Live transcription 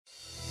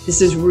This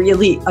is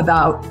really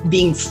about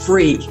being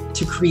free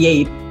to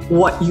create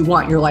what you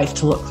want your life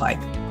to look like.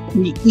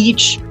 We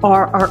each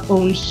are our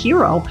own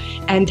hero.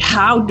 And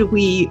how do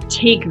we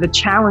take the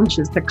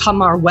challenges that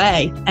come our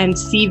way and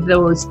see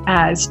those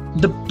as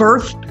the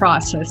birth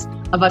process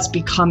of us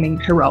becoming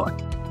heroic?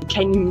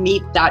 Can you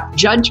meet that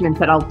judgment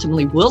that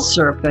ultimately will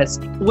surface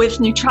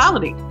with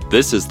neutrality?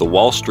 This is the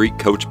Wall Street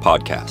Coach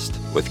Podcast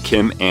with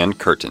Kim Ann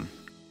Curtin.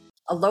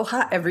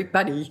 Aloha,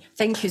 everybody.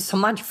 Thank you so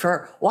much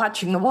for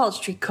watching the Wall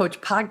Street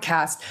Coach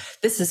Podcast.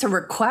 This is a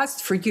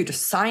request for you to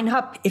sign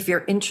up if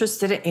you're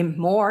interested in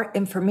more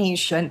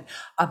information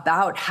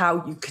about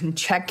how you can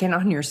check in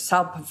on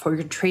yourself before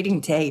your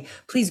trading day.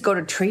 Please go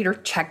to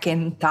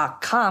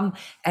tradercheckin.com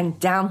and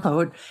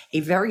download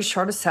a very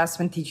short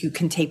assessment that you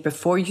can take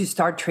before you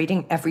start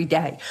trading every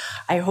day.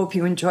 I hope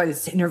you enjoy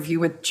this interview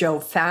with Joe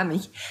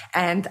Fahmy,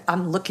 and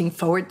I'm looking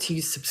forward to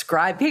you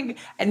subscribing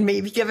and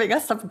maybe giving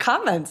us some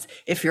comments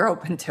if you're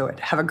open to it.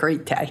 Have a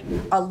great day.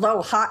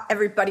 Aloha,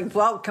 everybody.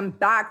 Welcome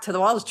back to the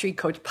Wall Street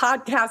Coach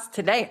Podcast.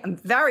 Today, I'm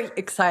very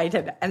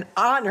excited and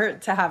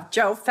honored to have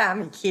Joe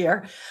Fahmy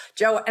here.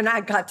 Joe and I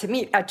got to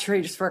meet at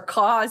Traders for a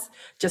Cause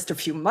just a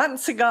few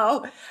months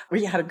ago.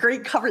 We had a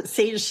great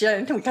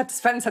conversation. We got to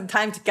spend some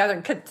time together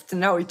and get to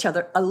know each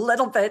other a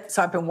little bit.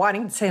 So I've been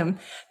wanting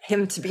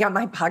him to be on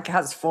my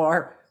podcast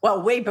for,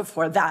 well, way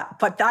before that.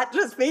 But that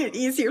just made it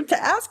easier to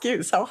ask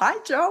you. So hi,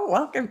 Joe.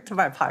 Welcome to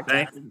my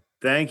podcast.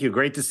 Thank you.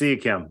 Great to see you,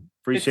 Kim.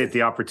 Appreciate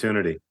the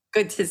opportunity.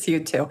 Good to see you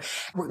too.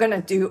 We're going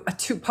to do a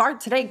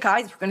two-part today,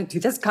 guys. We're going to do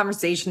this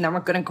conversation, then we're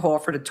going to go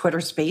over to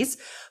Twitter Space.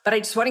 But I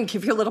just want to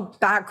give you a little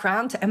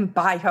background and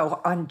bio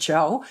on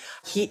Joe.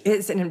 He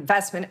is an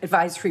investment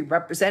advisory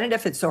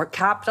representative at Zor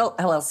Capital,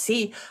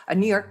 LLC, a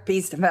New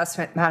York-based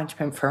investment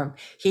management firm.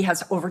 He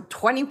has over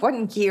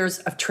 21 years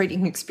of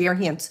trading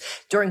experience,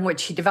 during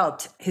which he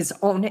developed his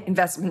own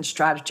investment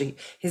strategy.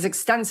 His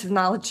extensive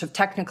knowledge of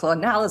technical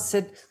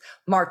analysis,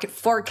 market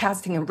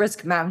forecasting, and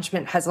risk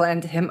management has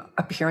landed him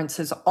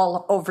appearances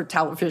all over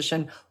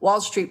television,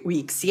 Wall Street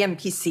Week,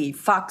 CNBC,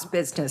 Fox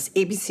Business,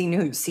 ABC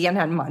News,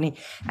 CNN Money,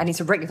 and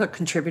he's a regular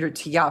contributor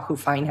to Yahoo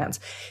Finance.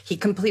 He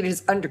completed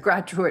his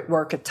undergraduate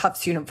work at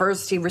Tufts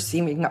University,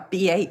 receiving a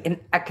BA in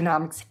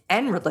economics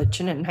and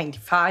religion in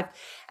 1995.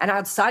 And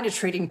outside of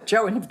trading,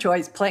 Joe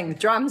enjoys playing the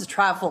drums,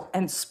 travel,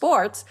 and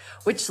sports,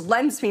 which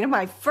lends me to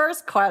my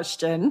first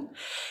question.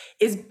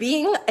 Is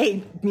being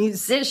a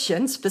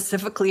musician,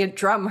 specifically a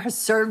drummer,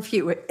 serve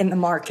you in the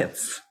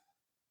markets?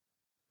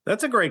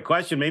 That's a great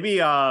question. Maybe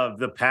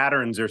the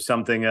patterns or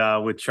something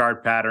with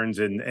chart patterns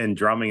and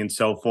drumming and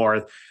so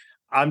forth.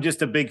 I'm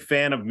just a big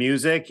fan of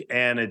music.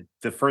 And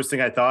the first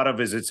thing I thought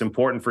of is it's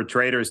important for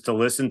traders to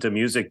listen to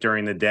music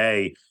during the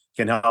day.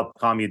 Can help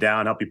calm you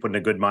down, help you put in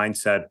a good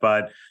mindset.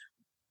 But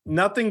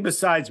nothing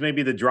besides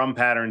maybe the drum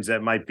patterns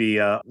that might be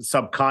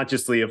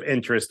subconsciously of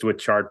interest with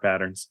chart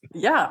patterns.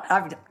 Yeah,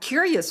 I'm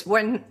curious,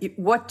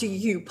 what do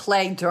you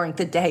play during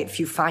the day if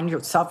you find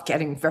yourself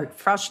getting very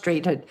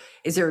frustrated?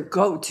 Is there a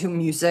go-to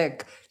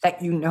music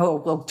that you know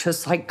will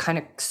just like kind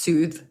of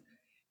soothe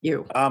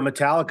you?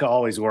 Metallica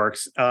always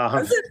works.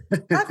 That's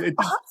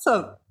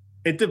awesome.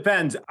 It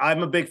depends.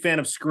 I'm a big fan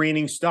of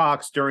screening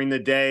stocks during the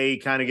day,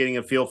 kind of getting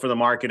a feel for the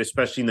market,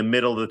 especially in the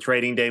middle of the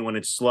trading day when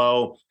it's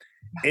slow.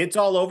 It's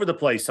all over the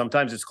place.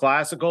 Sometimes it's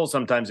classical,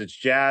 sometimes it's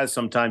jazz,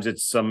 sometimes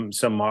it's some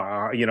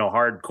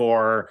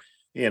hardcore,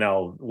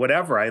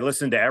 whatever. I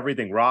listen to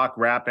everything, rock,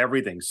 rap,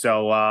 everything.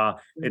 So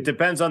it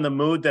depends on the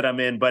mood that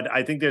I'm in. But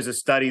I think there's a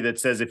study that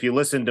says if you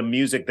listen to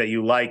music that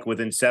you like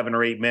within 7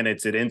 or 8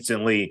 minutes, it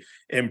instantly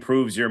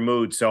improves your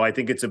mood. So I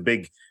think it's a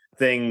big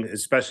thing,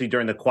 especially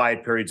during the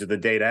quiet periods of the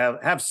day, to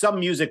have some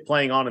music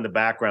playing on in the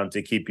background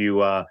to keep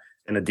you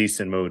in a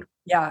decent mood.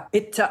 Yeah,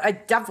 I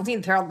definitely,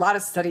 there are a lot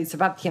of studies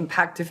about the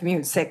impact of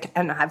music,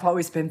 and I've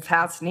always been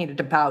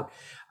fascinated about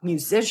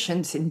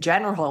musicians in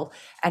general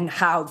and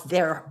how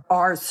there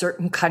are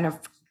certain kind of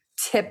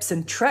tips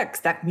and tricks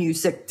that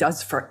music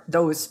does for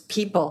those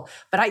people.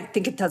 But I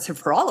think it does it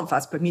for all of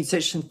us, but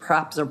musicians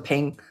perhaps are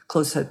paying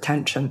close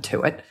attention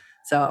to it.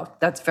 So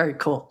that's very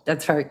cool.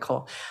 That's very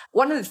cool.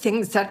 One of the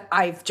things that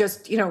I've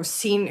just,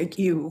 seen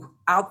you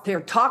out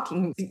there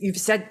talking, you've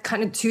said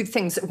kind of two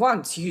things at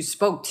once. You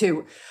spoke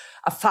to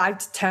a 5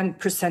 to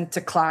 10%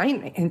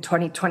 decline in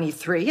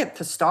 2023 at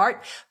the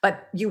start,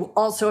 but you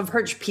also have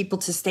urged people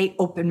to stay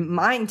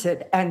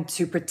open-minded and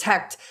to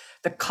protect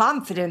the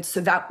confidence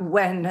so that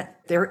when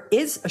there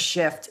is a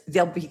shift,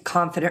 they'll be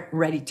confident and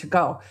ready to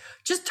go.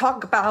 Just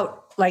talk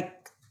about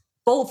like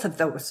both of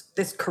those,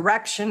 this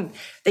correction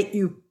that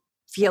you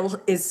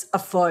feel is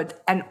afoot,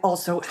 and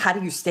also how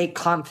do you stay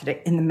confident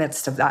in the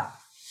midst of that?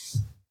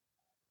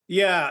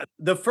 Yeah,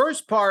 the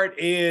first part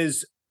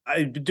is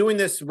I've been doing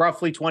this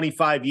roughly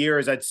 25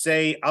 years. I'd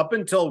say up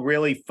until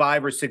really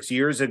 5 or 6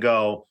 years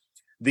ago,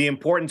 the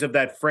importance of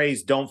that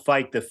phrase, don't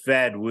fight the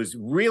Fed, was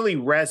really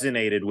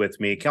resonated with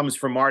me. It comes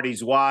from Marty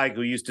Zweig,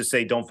 who used to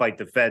say, don't fight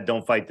the Fed,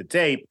 don't fight the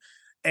tape.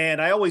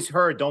 And I always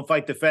heard, don't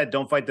fight the Fed,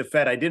 don't fight the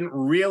Fed. I didn't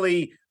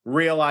really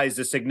realize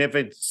the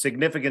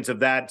significance of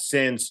that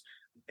since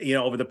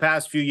over the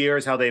past few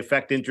years, how they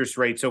affect interest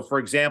rates. So, for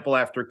example,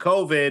 after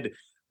COVID,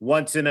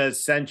 once in a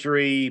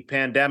century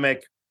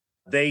pandemic,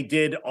 they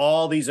did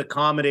all these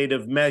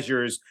accommodative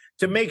measures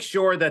to make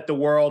sure that the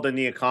world and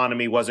the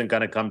economy wasn't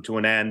going to come to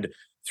an end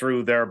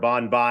through their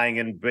bond buying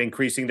and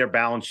increasing their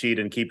balance sheet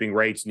and keeping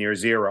rates near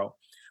zero.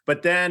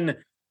 But then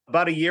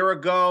about a year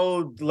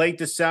ago, late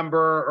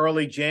December,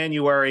 early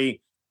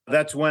January,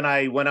 that's when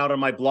I went out on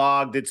my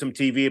blog, did some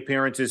TV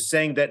appearances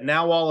saying that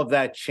now all of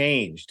that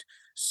changed.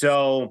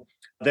 So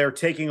they're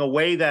taking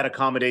away that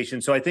accommodation.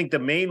 So I think the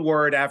main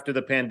word after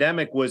the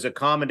pandemic was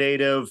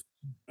accommodative,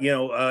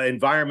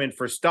 environment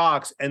for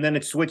stocks. And then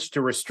it switched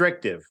to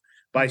restrictive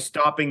by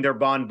stopping their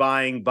bond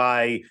buying,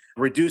 by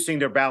reducing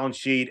their balance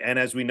sheet. And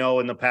as we know,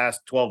 in the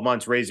past 12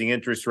 months, raising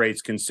interest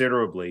rates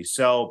considerably.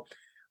 So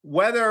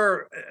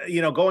whether,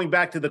 going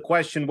back to the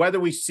question,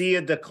 whether we see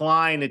a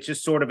decline, it's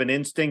just sort of an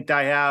instinct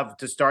I have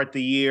to start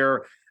the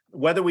year.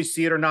 Whether we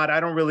see it or not, I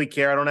don't really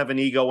care. I don't have an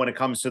ego when it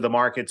comes to the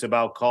markets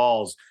about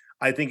calls.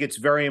 I think it's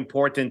very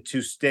important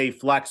to stay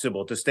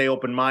flexible, to stay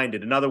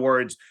open-minded. In other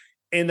words,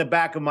 in the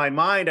back of my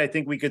mind, I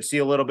think we could see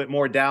a little bit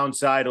more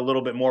downside, a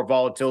little bit more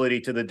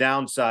volatility to the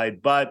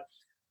downside. But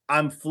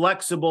I'm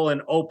flexible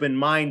and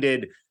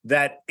open-minded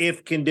that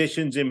if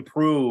conditions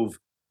improve,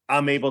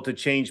 I'm able to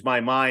change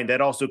my mind.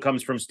 That also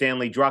comes from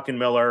Stanley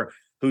Druckenmiller,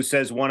 who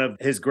says one of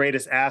his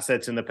greatest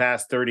assets in the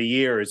past 30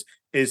 years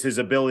is his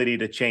ability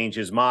to change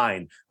his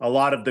mind. A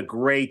lot of the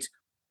great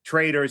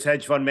traders,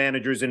 hedge fund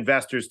managers,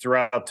 investors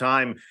throughout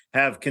time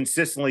have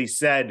consistently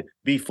said,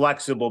 be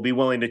flexible, be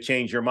willing to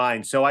change your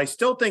mind. So I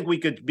still think we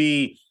could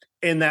be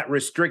in that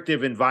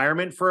restrictive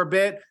environment for a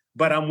bit,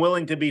 but I'm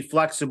willing to be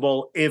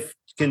flexible if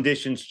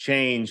conditions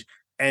change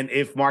and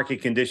if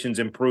market conditions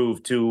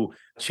improve to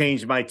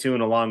change my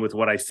tune along with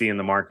what I see in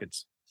the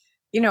markets.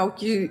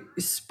 You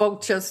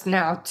spoke just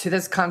now to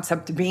this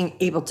concept of being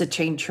able to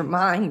change your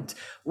mind.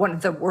 One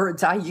of the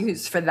words I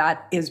use for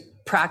that is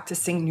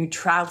practicing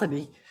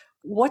neutrality.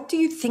 What do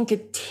you think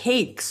it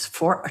takes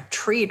for a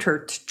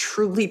trader to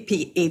truly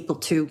be able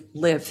to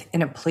live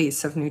in a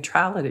place of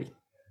neutrality?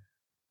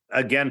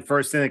 Again,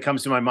 first thing that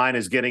comes to my mind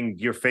is getting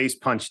your face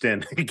punched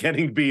in,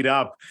 getting beat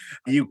up.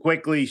 You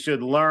quickly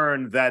should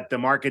learn that the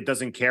market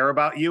doesn't care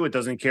about you. It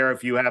doesn't care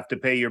if you have to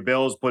pay your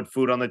bills, put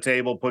food on the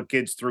table, put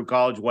kids through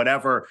college,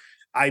 whatever.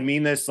 I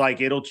mean this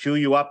like it'll chew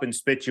you up and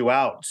spit you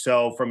out.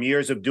 So from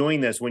years of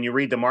doing this, when you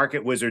read the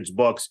Market Wizards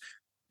books,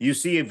 you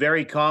see a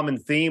very common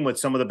theme with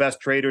some of the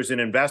best traders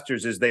and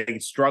investors is they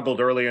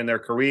struggled earlier in their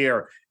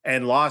career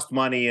and lost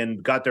money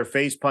and got their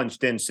face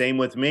punched in. Same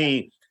with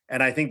me.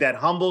 And I think that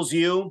humbles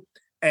you.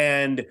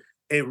 And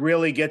it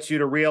really gets you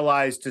to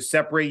realize to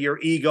separate your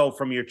ego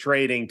from your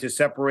trading, to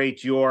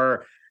separate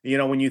your,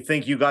 when you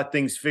think you got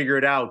things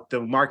figured out,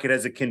 the market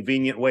has a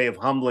convenient way of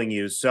humbling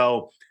you.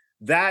 So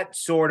that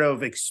sort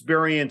of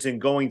experience and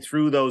going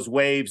through those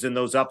waves and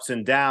those ups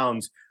and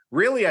downs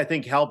really, I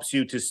think, helps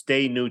you to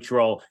stay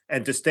neutral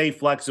and to stay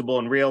flexible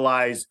and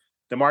realize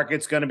the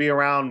market's going to be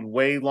around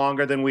way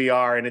longer than we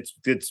are, and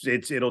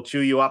it'll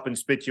chew you up and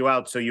spit you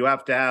out. So you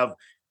have to have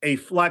a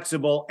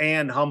flexible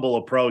and humble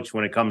approach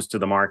when it comes to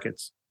the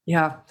markets.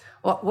 Yeah.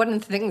 Well, one of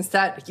the things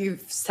that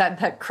you've said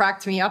that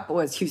cracked me up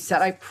was you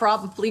said I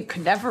probably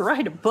could never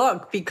write a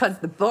book because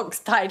the book's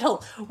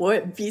title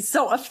would be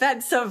so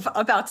offensive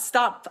about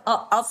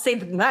I'll say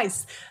the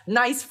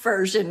nice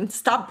version,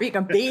 stop being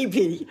a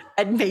baby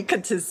and make a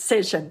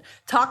decision.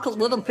 Talk a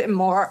little bit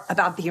more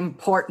about the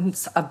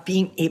importance of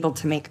being able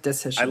to make a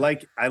decision.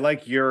 I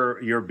like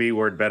your B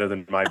word better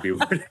than my B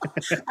word.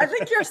 I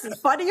think yours is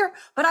funnier,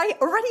 but I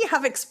already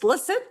have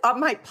explicit on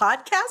my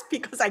podcast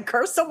because I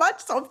curse so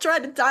much, so I'm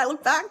trying to dial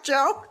it back, Joe.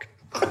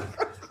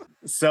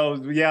 So,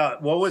 yeah,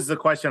 what was the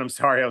question? I'm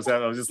sorry. I was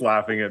just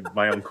laughing at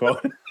my own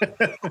quote.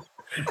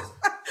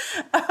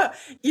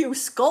 You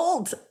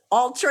scold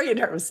all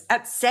traders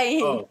at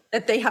saying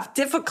that they have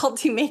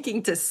difficulty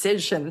making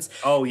decisions.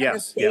 Oh,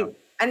 yes.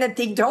 And that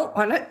they don't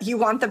you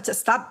want them to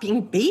stop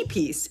being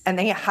babies and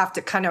they have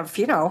to kind of,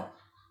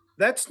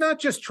 That's not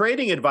just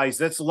trading advice.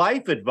 That's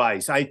life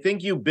advice. I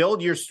think you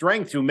build your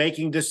strength through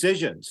making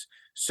decisions.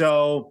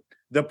 So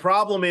the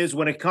problem is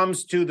when it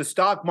comes to the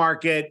stock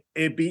market,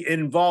 it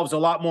involves a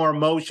lot more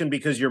emotion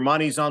because your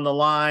money's on the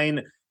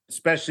line,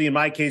 especially in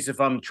my case,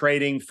 if I'm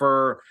trading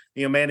for,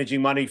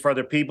 managing money for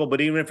other people. But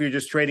even if you're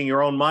just trading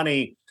your own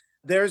money,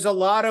 there's a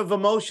lot of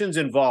emotions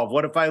involved.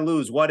 What if I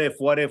lose? What if?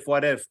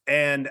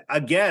 And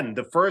again,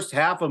 the first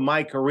half of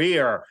my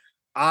career,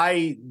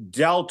 I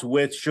dealt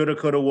with shoulda,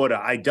 coulda,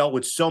 woulda. I dealt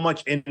with so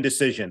much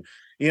indecision.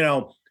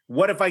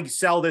 What if I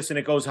sell this and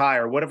it goes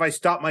higher? What if I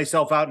stop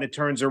myself out and it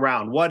turns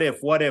around? What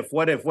if?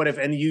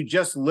 And you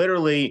just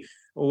literally,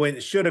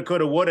 when shoulda,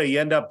 coulda, woulda, you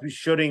end up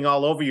shooting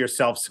all over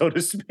yourself, so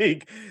to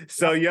speak.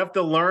 So you have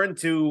to learn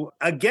to,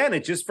 again,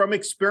 it's just from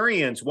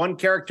experience. One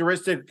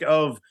characteristic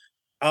of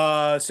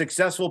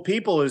successful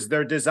people is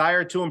their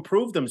desire to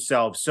improve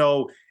themselves.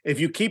 So if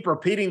you keep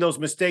repeating those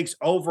mistakes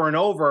over and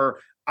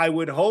over, I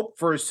would hope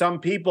for some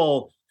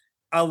people,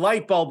 a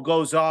light bulb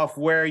goes off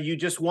where you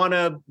just want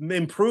to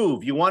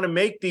improve. You want to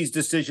make these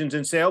decisions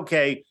and say,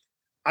 okay,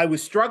 I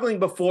was struggling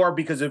before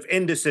because of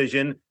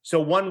indecision. So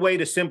one way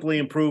to simply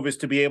improve is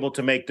to be able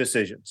to make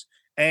decisions.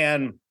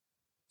 And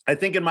I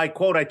think in my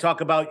quote, I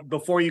talk about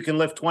before you can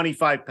lift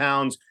 25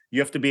 pounds, you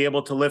have to be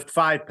able to lift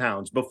 5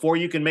 pounds. Before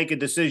you can make a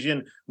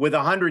decision with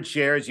 100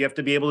 shares, you have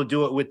to be able to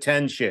do it with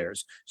 10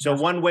 shares. So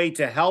one way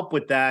to help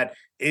with that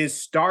is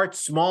start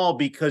small,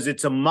 because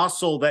it's a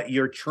muscle that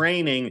you're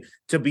training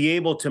to be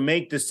able to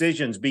make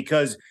decisions.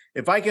 Because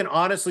if I can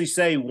honestly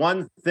say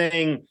one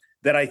thing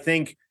that I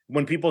think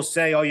when people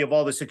say, oh, you have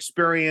all this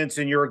experience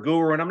and you're a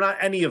guru, and I'm not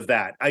any of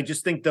that. I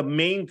just think the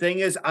main thing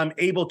is I'm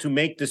able to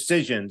make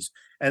decisions.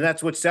 And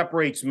that's what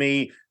separates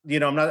me.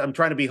 I'm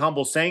trying to be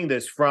humble saying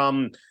this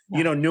from,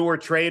 newer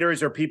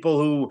traders or people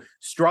who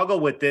struggle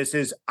with this,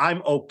 is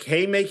I'm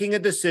okay making a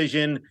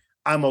decision.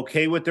 I'm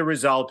okay with the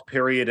result,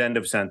 period, end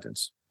of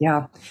sentence.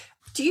 Yeah.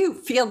 Do you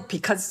feel,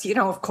 because,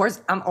 of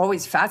course, I'm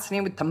always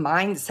fascinated with the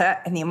mindset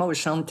and the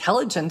emotional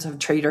intelligence of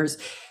traders.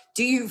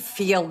 Do you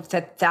feel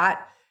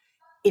that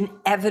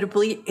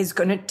inevitably is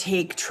going to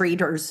take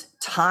traders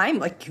time?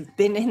 Like, you've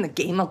been in the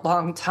game a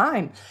long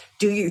time.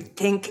 Do you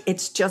think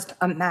it's just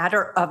a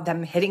matter of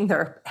them hitting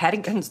their head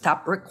against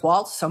that brick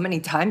wall so many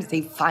times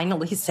they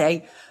finally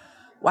say,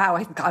 wow,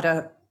 I've got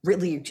to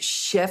really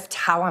shift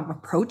how I'm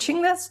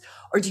approaching this?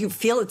 Or do you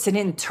feel it's an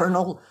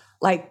internal,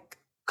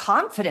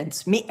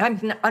 confidence? On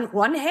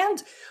one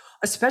hand,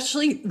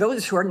 especially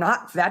those who are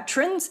not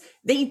veterans,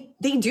 they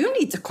do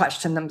need to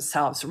question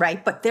themselves,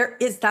 right? But there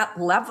is that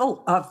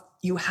level of,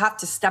 you have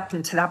to step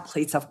into that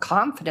place of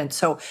confidence.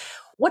 So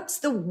what's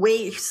the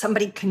way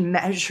somebody can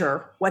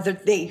measure whether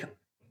they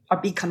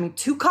are becoming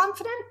too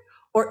confident,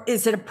 or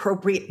is it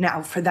appropriate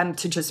now for them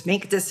to just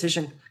make a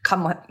decision,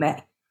 come what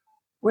may?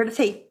 Where do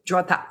they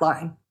draw that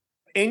line?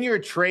 In your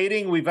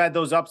trading, we've had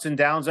those ups and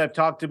downs I've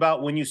talked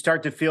about. When you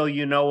start to feel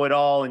you know it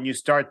all and you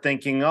start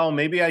thinking, oh,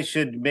 maybe I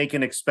should make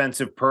an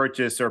expensive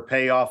purchase or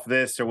pay off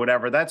this or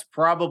whatever, that's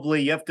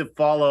probably, you have to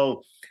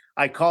follow,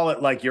 I call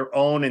it like your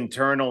own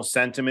internal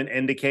sentiment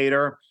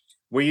indicator,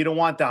 where you don't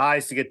want the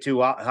highs to get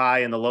too high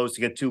and the lows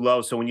to get too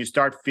low. So when you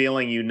start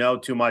feeling you know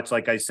too much,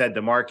 like I said,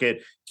 the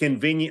market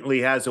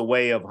conveniently has a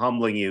way of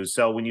humbling you.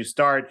 So when you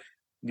start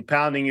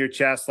pounding your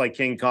chest like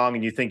King Kong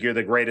and you think you're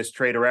the greatest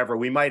trader ever,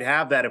 we might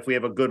have that if we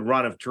have a good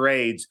run of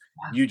trades.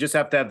 You just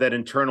have to have that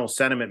internal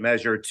sentiment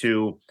measure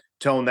to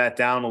tone that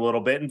down a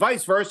little bit. And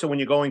vice versa, when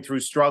you're going through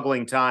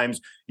struggling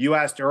times. You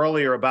asked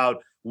earlier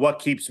about what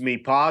keeps me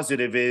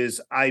positive. Is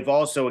I've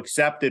also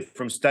accepted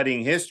from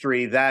studying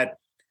history that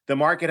the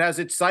market has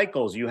its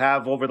cycles. You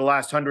have, over the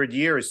last 100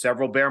 years,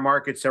 several bear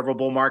markets, several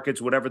bull markets,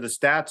 whatever the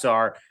stats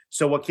are.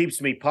 So what keeps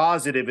me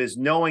positive is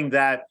knowing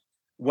that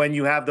when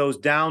you have those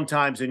down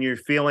times and you're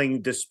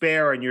feeling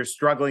despair and you're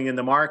struggling in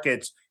the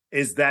markets,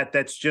 is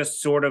that's just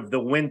sort of the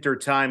winter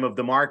time of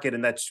the market,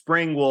 and that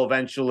spring will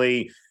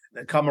eventually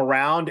come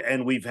around.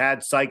 And we've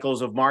had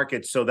cycles of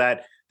markets, so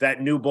that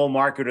new bull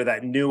market or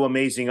that new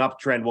amazing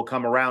uptrend will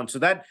come around. So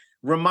that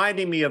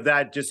reminding me of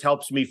that just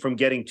helps me from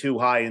getting too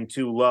high and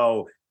too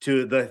low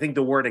to I think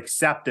the word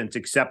acceptance,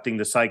 accepting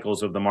the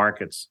cycles of the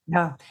markets.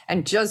 Yeah.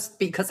 And just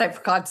because I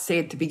forgot to say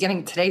at the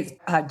beginning, today's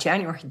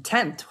January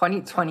 10th,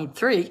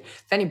 2023,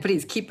 if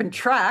anybody's keeping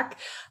track,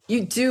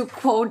 you do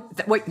quote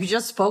what you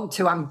just spoke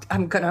to.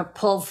 I'm going to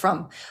pull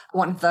from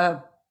one of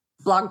the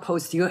blog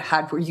posts you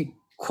had where you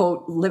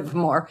quote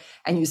Livermore,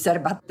 and you said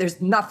about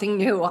there's nothing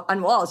new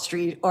on Wall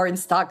Street or in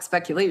stock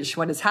speculation.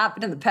 What has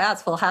happened in the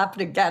past will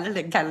happen again and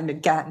again and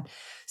again.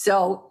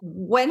 So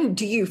when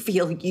do you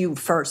feel you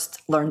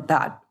first learned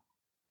that?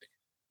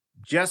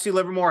 Jesse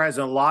Livermore has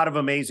a lot of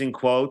amazing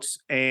quotes,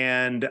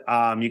 and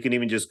you can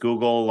even just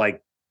Google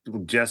like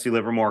Jesse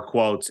Livermore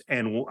quotes.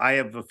 And I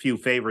have a few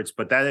favorites,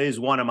 but that is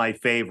one of my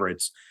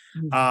favorites.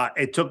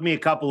 It took me a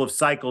couple of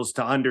cycles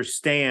to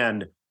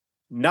understand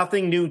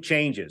nothing new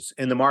changes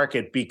in the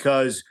market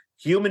because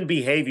human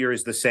behavior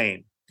is the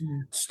same.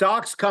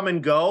 Stocks come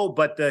and go,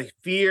 but the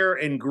fear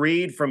and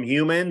greed from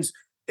humans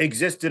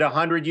existed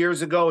 100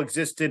 years ago,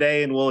 exists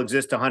today, and will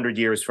exist 100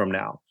 years from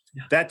now.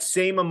 That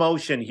same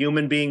emotion,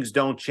 human beings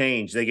don't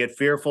change. They get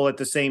fearful at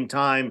the same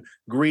time,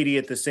 greedy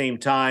at the same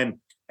time.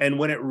 And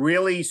when it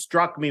really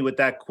struck me with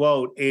that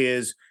quote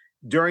is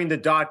during the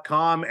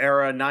dot-com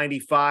era,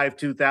 95,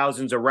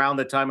 2000s, around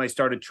the time I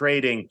started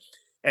trading,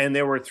 and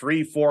there were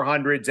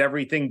 400s,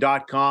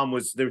 everything.com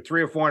was there,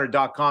 3 or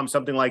 400.com,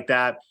 something like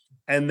that.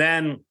 And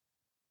then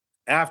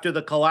after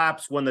the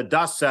collapse, when the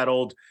dust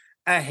settled,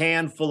 a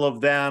handful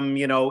of them,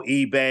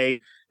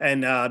 eBay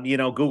and,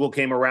 Google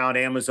came around,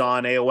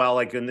 Amazon,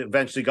 AOL, and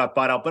eventually got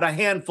bought out, but a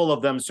handful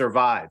of them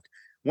survived.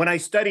 When I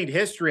studied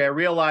history, I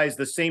realized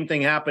the same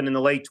thing happened in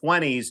the late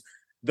 20s.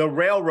 The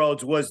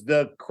railroads was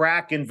the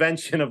crack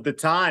invention of the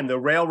time. The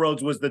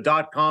railroads was the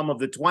dot-com of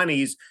the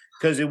 20s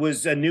because it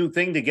was a new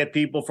thing to get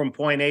people from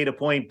point A to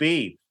point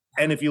B.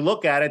 And if you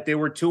look at it, there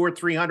were 200 or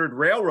 300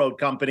 railroad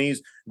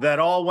companies that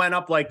all went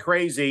up like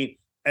crazy.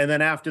 And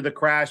then after the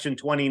crash in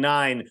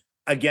 29,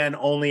 again,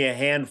 only a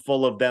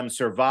handful of them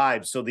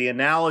survived. So the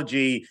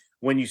analogy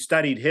when you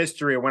studied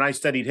history, or when I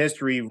studied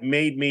history,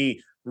 made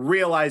me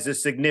realize the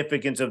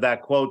significance of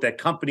that quote, that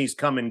companies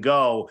come and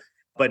go,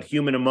 but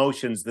human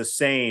emotions the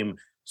same.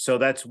 So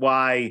that's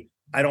why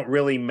I don't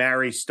really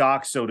marry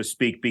stocks, so to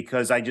speak,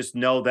 because I just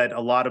know that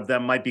a lot of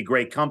them might be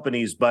great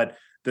companies, but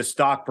the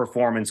stock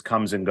performance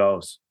comes and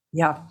goes.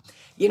 Yeah.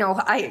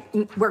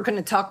 We're going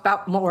to talk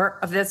about more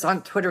of this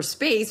on Twitter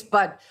Space,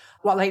 but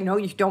while I know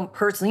you don't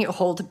personally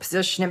hold a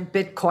position in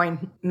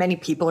Bitcoin, many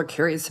people are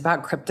curious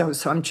about crypto.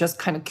 So I'm just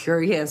kind of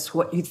curious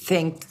what you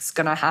think is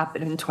going to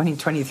happen in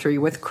 2023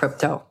 with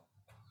crypto.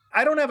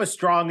 I don't have a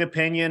strong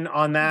opinion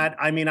on that.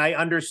 I mean, I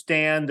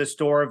understand the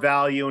store of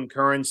value and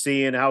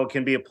currency and how it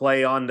can be a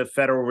play on the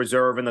Federal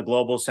Reserve and the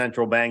global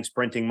central banks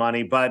printing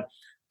money, but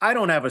I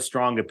don't have a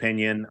strong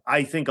opinion.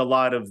 I think a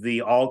lot of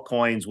the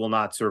altcoins will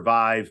not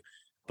survive,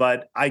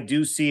 but I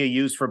do see a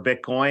use for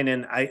Bitcoin.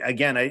 And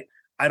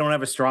I don't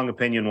have a strong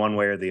opinion one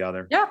way or the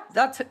other. Yeah,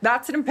 that's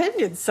an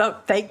opinion. So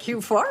thank you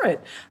for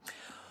it.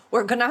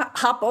 We're going to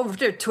hop over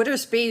to Twitter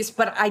Space,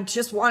 but I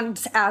just wanted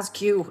to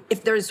ask you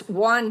if there's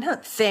one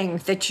thing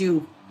that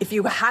if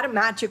you had a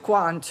magic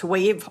wand to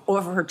wave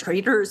over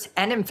traders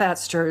and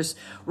investors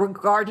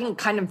regarding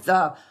kind of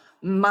the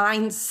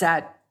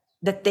mindset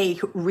that they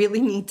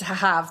really need to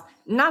have,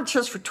 not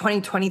just for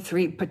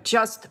 2023, but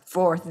just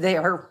for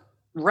their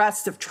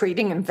rest of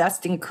trading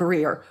investing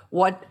career,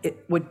 what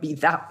it would be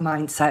that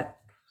mindset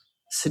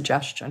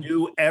suggestion?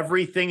 Do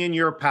everything in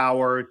your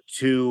power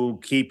to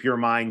keep your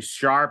mind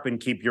sharp and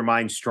keep your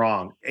mind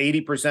strong.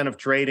 80% of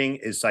trading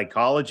is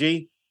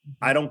psychology.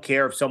 I don't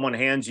care if someone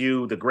hands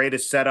you the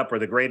greatest setup or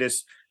the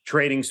greatest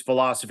trading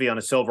philosophy on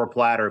a silver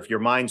platter. If your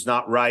mind's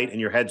not right and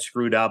your head's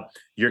screwed up,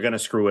 you're going to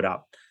screw it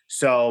up.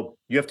 So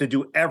you have to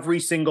do every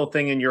single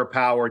thing in your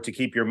power to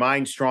keep your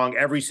mind strong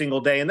every single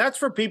day. And that's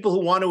for people who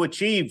want to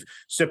achieve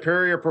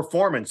superior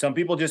performance. Some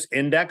people just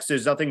index.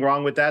 There's nothing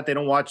wrong with that. They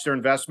don't watch their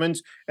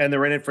investments and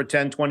they're in it for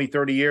 10, 20,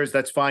 30 years.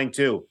 That's fine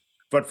too.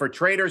 But for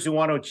traders who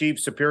want to achieve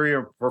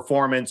superior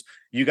performance,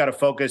 you got to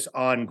focus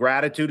on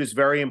gratitude is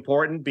very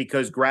important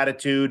because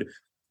gratitude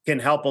can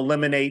help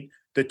eliminate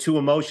the two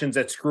emotions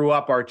that screw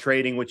up our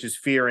trading, which is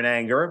fear and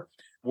anger.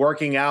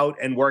 Working out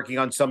and working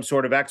on some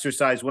sort of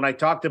exercise. When I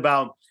talked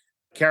about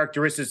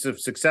characteristics of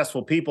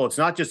successful people, it's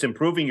not just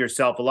improving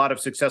yourself. A lot of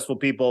successful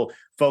people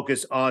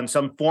focus on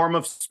some form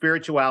of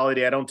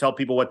spirituality. I don't tell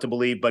people what to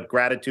believe, but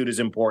gratitude is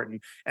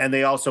important. And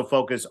they also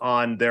focus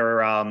on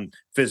their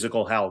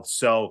physical health.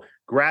 So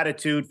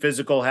gratitude,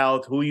 physical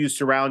health, who you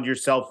surround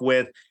yourself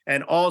with,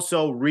 and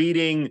also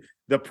reading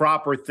the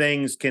proper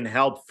things can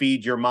help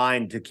feed your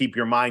mind to keep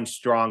your mind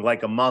strong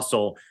like a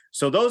muscle.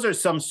 So those are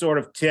some sort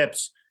of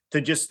tips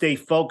to just stay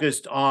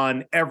focused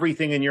on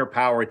everything in your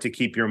power to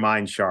keep your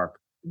mind sharp.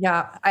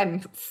 Yeah, I'm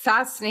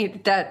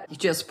fascinated that you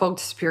just spoke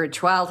to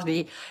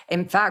spirituality.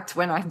 In fact,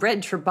 when I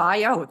read your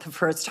bio the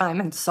first time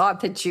and saw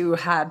that you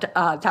had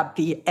that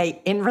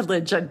BA in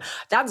religion,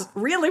 that's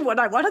really what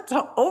I wanted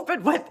to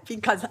open with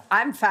because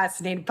I'm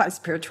fascinated by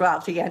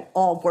spirituality and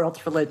all world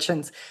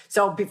religions.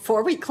 So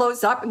before we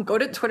close up and go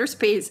to Twitter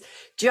Space,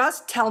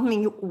 just tell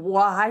me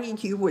why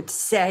you would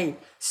say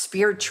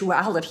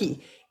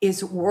spirituality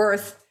is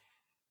worth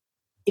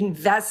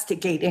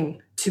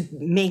investigating to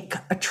make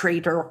a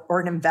trader or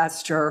an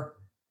investor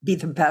be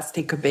the best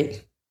they could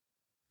be?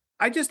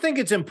 I just think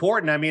it's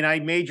important. I mean, I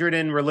majored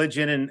in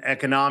religion and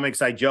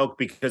economics. I joke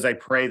because I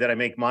pray that I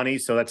make money.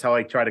 So that's how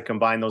I try to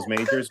combine those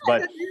majors.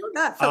 But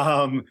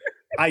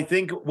I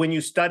think when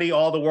you study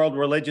all the world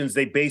religions,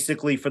 they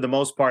basically, for the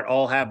most part,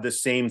 all have the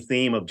same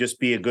theme of just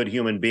be a good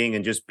human being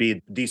and just be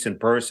a decent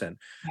person.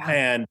 Yeah.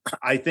 And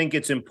I think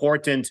it's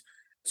important.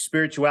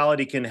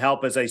 Spirituality can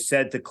help, as I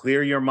said, to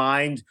clear your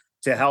mind,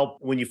 to help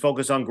when you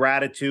focus on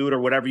gratitude or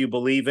whatever you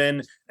believe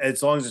in,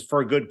 as long as it's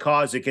for a good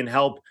cause, it can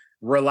help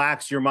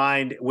relax your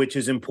mind, which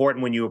is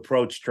important when you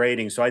approach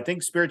trading. So I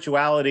think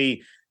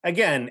spirituality,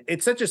 again,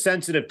 it's such a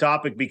sensitive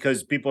topic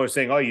because people are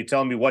saying, oh, you're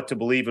telling me what to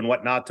believe and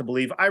what not to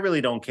believe. I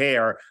really don't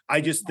care. I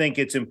just think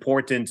it's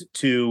important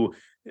to,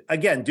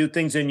 again, do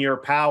things in your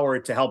power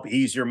to help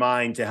ease your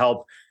mind, to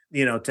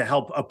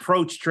help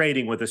approach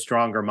trading with a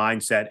stronger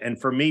mindset. And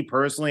for me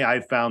personally,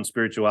 I've found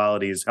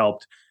spirituality has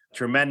helped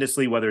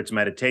tremendously, whether it's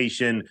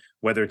meditation,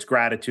 whether it's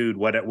gratitude,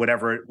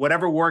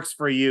 whatever works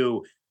for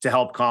you to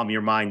help calm your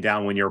mind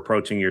down when you're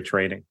approaching your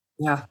trading.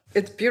 Yeah,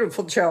 it's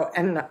beautiful, Joe.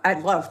 And I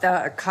love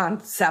the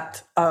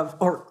concept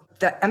or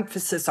the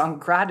emphasis on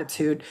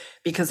gratitude,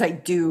 because I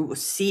do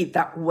see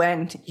that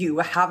when you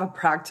have a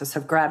practice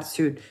of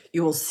gratitude,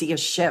 you will see a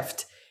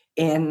shift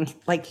in,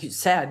 like you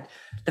said,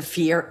 the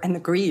fear and the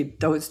greed.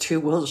 Those two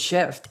will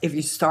shift if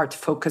you start to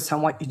focus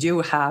on what you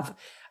do have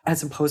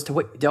as opposed to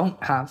what you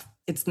don't have.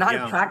 It's not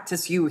a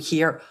practice you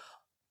hear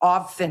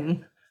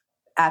often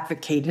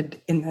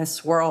advocated in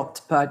this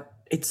world, but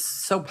it's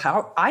so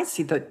powerful. I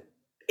see the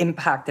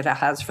impact that it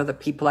has for the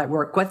people I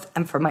work with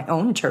and for my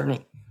own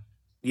journey.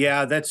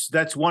 Yeah,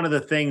 that's one of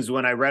the things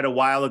when I read a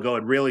while ago,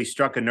 it really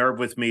struck a nerve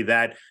with me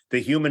that the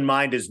human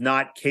mind is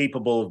not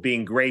capable of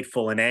being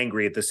grateful and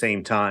angry at the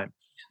same time.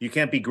 You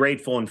can't be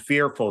grateful and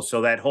fearful. So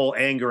that whole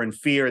anger and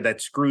fear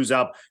that screws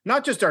up,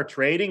 not just our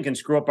trading, can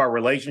screw up our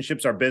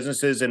relationships, our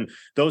businesses. And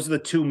those are the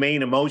two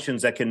main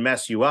emotions that can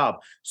mess you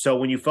up. So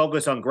when you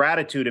focus on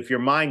gratitude, if your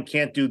mind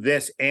can't do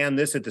this and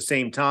this at the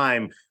same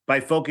time,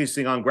 by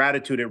focusing on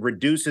gratitude, it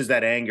reduces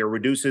that anger,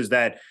 reduces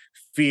that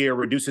fear,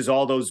 reduces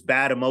all those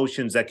bad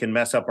emotions that can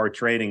mess up our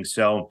trading.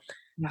 So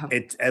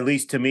it's, at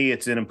least to me,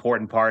 it's an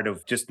important part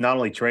of just not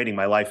only trading,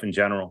 my life in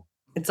general.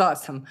 It's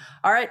awesome.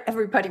 All right,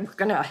 everybody, we're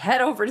going to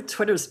head over to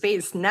Twitter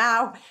Space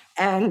now,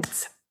 and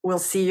we'll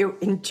see you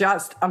in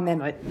just a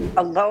minute.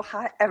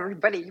 Aloha,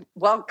 everybody.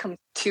 Welcome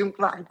to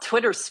my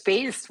Twitter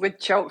Space with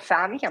Joe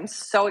Fahmy. I'm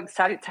so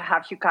excited to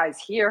have you guys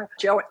here.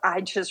 Joe and I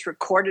just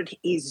recorded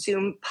a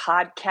Zoom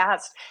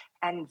podcast,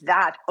 and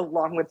that,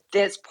 along with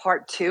this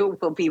part 2,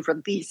 will be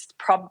released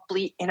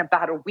probably in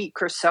about a week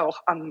or so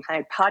on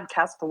my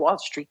podcast, The Wall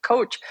Street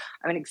Coach.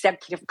 I'm an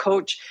executive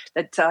coach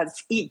that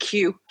does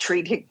EQ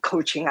trading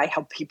coaching. I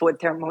help people with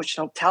their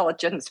emotional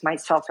intelligence,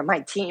 myself and my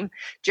team.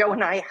 Joe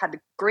and I had the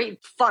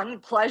great fun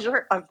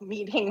pleasure of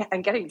meeting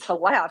and getting to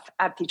laugh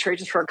at the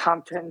Traders for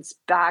Conference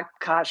back.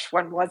 Gosh,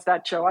 when was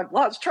that, Joe? I've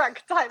lost track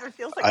of time. It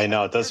feels like I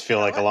know, it does feel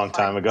like a long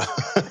time ago.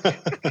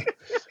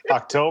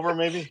 October,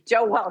 maybe?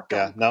 Joe, welcome.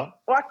 Yeah, no?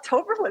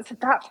 October, was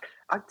it that?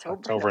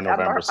 October,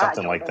 November,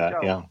 something like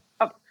that, yeah.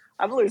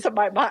 I'm losing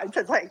my mind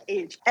as I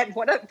age. And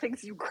one of the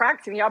things you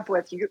cracked me up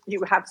with,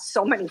 you have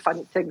so many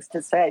funny things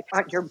to say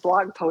on your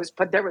blog post,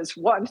 but there was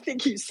one thing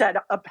you said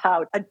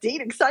about a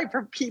dating site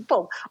for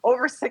people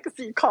over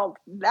 60 called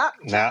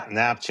Snapchat.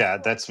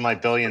 Snapchat. That's my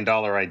 $1 billion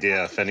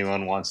idea if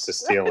anyone wants to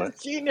steal it.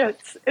 It's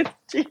genius. It's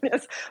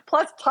genius.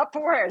 Plus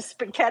Tupperware,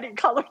 spaghetti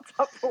colored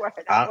Tupperware.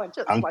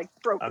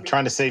 I'm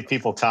trying to save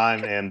people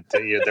time, and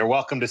they're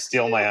welcome to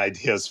steal my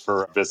ideas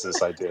for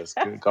business ideas.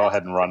 Go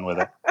ahead and run with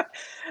it.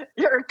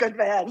 You're a good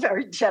man,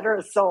 very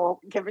generous soul,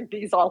 giving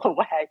these all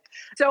away.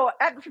 So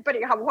everybody,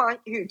 I want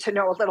you to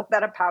know a little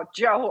bit about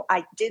Joe.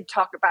 I did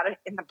talk about it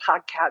in the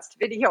podcast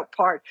video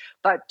part,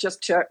 but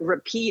just to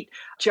repeat,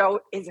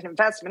 Joe is an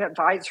investment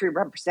advisory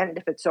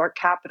representative at Zor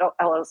Capital,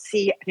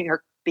 LLC, a New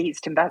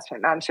York-based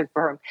investment management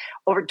firm.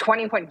 Over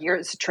 21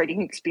 years of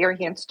trading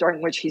experience,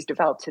 during which he's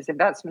developed his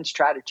investment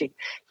strategy.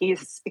 He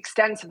has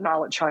extensive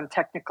knowledge on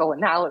technical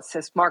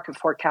analysis, market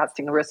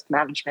forecasting, and risk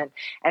management,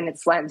 and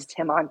it's lensed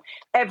him on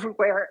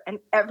everywhere and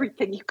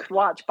everything you could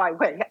watch by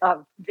way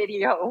of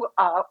video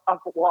of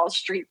Wall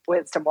Street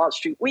Wisdom, Wall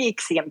Street Week,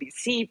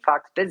 CNBC,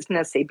 Fox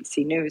Business,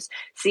 ABC News,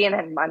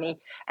 CNN Money,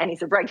 and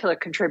he's a regular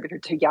contributor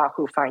to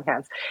Yahoo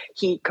Finance.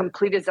 He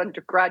completed his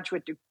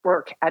undergraduate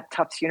work at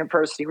Tufts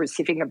University,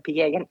 receiving a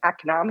BA in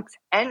economics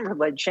and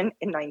religion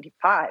in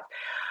 95.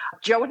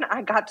 Joe and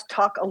I got to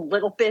talk a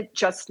little bit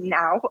just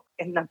now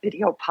in the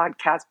video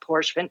podcast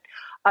portion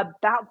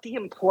about the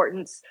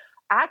importance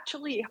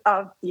actually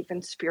of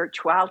even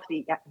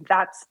spirituality.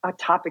 That's a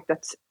topic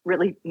that's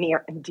really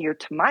near and dear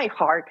to my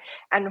heart.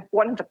 And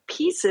one of the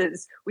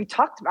pieces we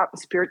talked about in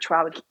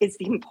spirituality is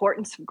the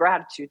importance of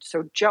gratitude.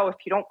 So Joe, if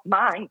you don't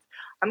mind,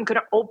 I'm going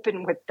to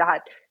open with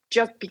that,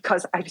 just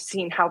because I've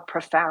seen how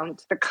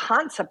profound the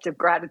concept of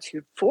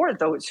gratitude for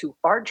those who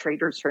are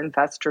traders or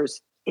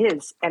investors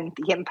is and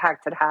the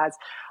impact it has.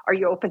 Are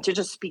you open to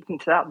just speaking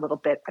to that a little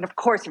bit? And of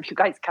course, if you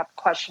guys have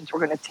questions, we're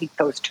going to take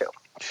those too.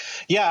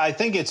 Yeah, I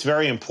think it's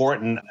very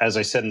important, as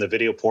I said in the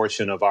video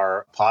portion of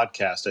our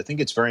podcast, I think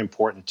it's very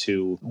important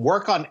to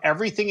work on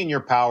everything in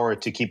your power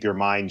to keep your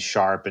mind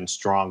sharp and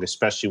strong,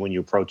 especially when you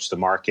approach the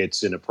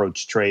markets and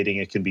approach trading.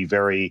 It can be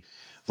very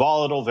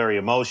volatile, very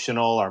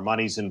emotional. Our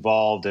money's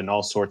involved and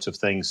all sorts of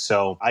things.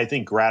 So I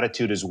think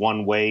gratitude is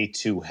one way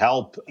to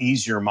help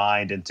ease your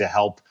mind and to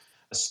help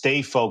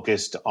stay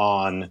focused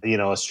on,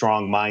 a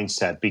strong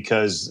mindset,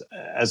 because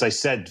as I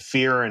said,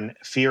 fear and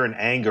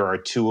anger are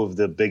two of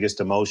the biggest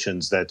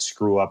emotions that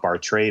screw up our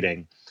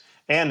trading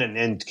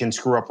and can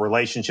screw up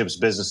relationships,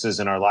 businesses,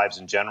 and our lives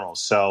in general.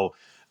 So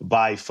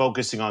by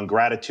focusing on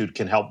gratitude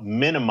can help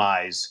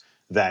minimize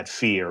that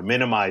fear,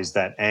 minimize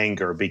that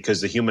anger,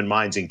 because the human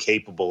mind's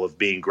incapable of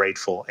being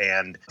grateful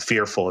and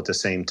fearful at the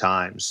same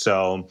time.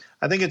 So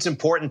I think it's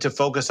important to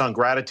focus on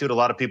gratitude. A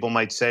lot of people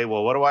might say,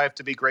 well, what do I have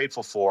to be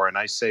grateful for? And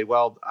I say,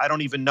 well, I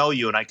don't even know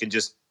you, and I can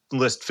just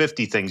list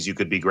 50 things you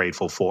could be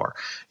grateful for.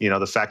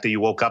 The fact that you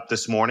woke up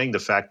this morning, the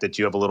fact that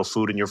you have a little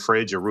food in your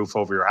fridge, a roof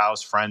over your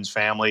house, friends,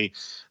 family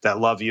that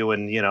love you.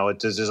 And,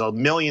 there's a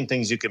million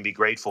things you can be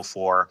grateful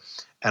for.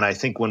 And I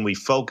think when we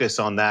focus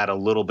on that a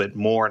little bit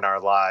more in our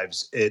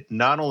lives, it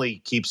not only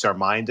keeps our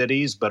mind at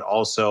ease, but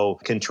also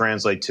can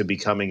translate to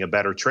becoming a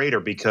better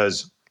trader,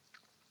 because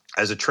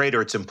as a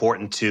trader, it's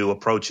important to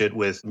approach it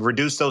with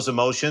reduce those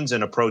emotions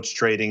and approach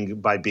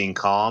trading by being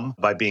calm,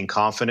 by being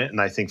confident.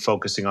 And I think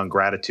focusing on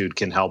gratitude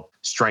can help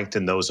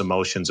strengthen those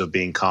emotions of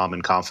being calm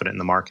and confident in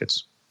the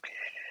markets.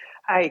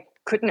 I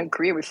couldn't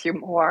agree with you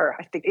more.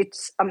 I think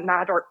it's a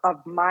matter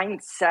of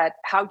mindset.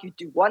 How you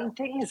do one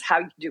thing is how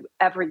you do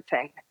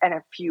everything. And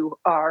if you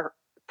are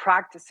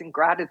practicing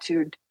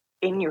gratitude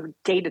in your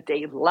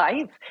day-to-day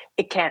life,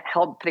 it can't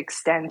help but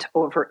extend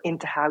over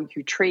into how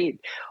you trade.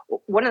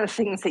 One of the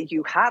things that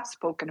you have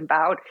spoken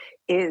about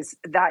is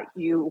that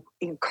you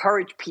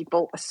encourage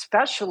people,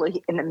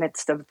 especially in the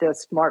midst of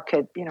this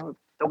market,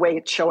 the way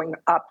it's showing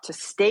up, to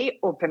stay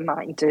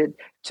open-minded,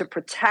 to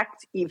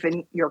protect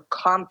even your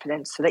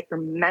confidence so that you're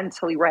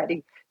mentally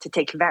ready to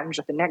take advantage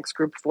of the next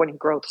group of winning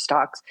growth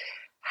stocks.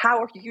 How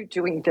are you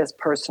doing this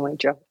personally,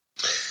 Joe?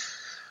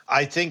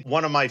 I think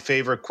one of my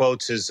favorite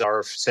quotes is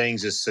our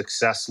sayings is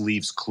success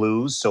leaves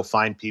clues. So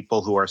find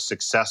people who are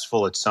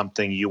successful at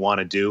something you want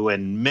to do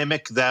and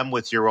mimic them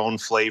with your own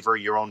flavor,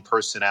 your own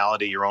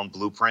personality, your own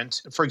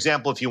blueprint. For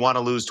example, if you want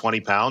to lose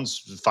 20 pounds,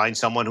 find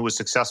someone who is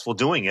successful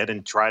doing it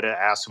and try to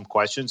ask some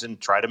questions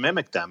and try to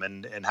mimic them.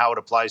 And how it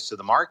applies to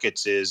the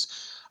markets is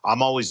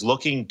I'm always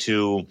looking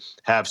to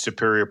have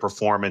superior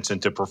performance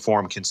and to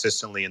perform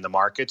consistently in the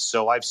markets.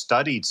 So I've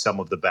studied some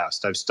of the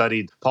best. I've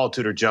studied Paul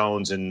Tudor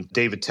Jones and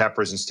David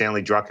Teppers and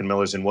Stanley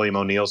Druckenmillers and William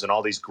O'Neills and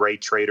all these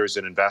great traders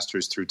and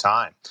investors through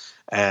time.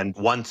 And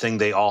one thing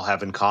they all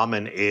have in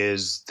common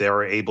is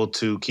they're able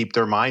to keep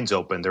their minds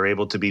open. They're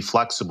able to be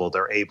flexible.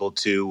 They're able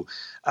to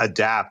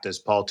adapt. As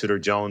Paul Tudor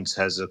Jones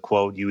has a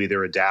quote, you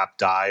either adapt,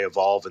 die,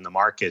 evolve in the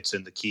markets.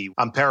 And the key,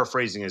 I'm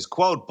paraphrasing his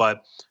quote,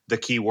 but the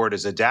key word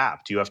is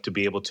adapt. You have to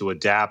be able to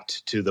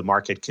adapt to the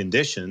market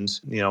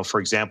conditions. For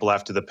example,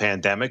 after the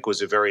pandemic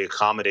was a very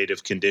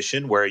accommodative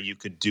condition where you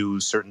could do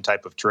certain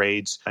type of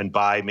trades and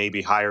buy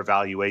maybe higher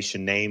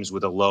valuation names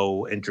with a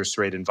low interest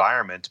rate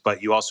environment.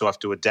 But you also have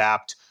to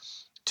adapt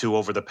to,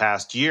 over the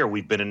past year,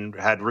 we've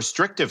had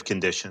restrictive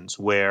conditions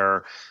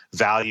where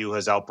value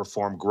has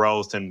outperformed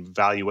growth and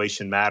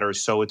valuation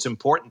matters. So it's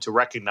important to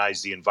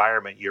recognize the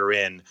environment you're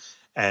in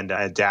and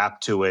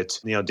adapt to it.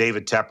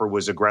 David Tepper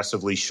was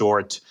aggressively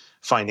short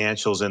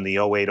financials in the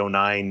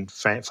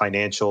 08-09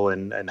 financial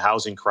and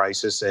housing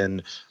crisis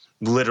and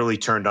literally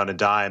turned on a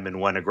dime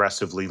and went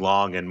aggressively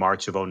long in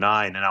March of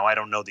 09. And now I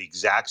don't know the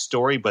exact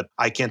story, but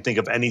I can't think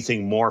of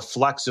anything more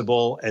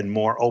flexible and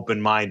more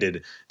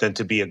open-minded than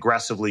to be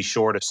aggressively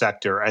short a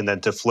sector and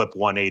then to flip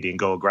 180 and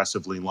go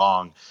aggressively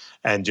long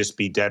and just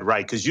be dead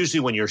right. Because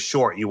usually when you're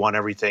short, you want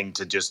everything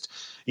to just,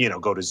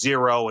 go to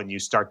zero and you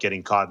start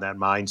getting caught in that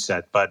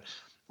mindset. But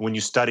when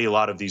you study a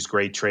lot of these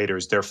great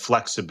traders, their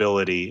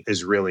flexibility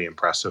is really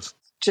impressive.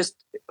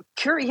 Just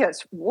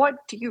curious, what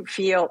do you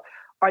feel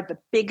are the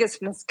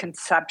biggest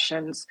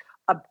misconceptions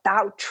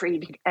about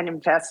trading and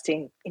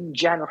investing in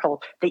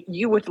general that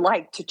you would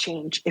like to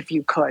change if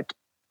you could?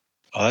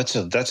 Oh,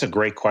 that's a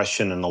great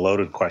question and a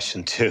loaded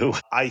question too.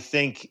 I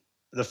think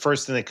the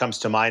first thing that comes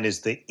to mind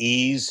is the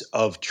ease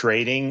of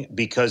trading,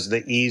 because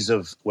the ease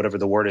of whatever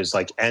the word is,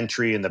 like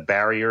entry and the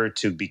barrier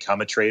to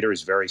become a trader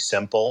is very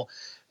simple.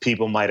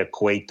 People might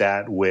equate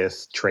that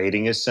with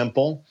trading is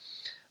simple,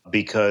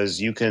 because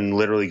you can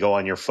literally go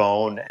on your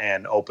phone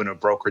and open a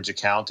brokerage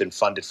account and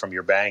fund it from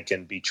your bank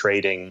and be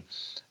trading.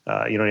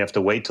 You don't have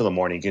to wait till the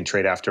morning. You can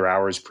trade after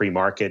hours,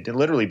 pre-market, and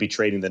literally be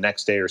trading the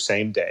next day or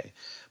same day.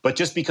 But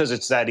just because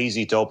it's that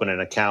easy to open an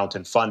account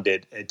and fund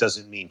it, it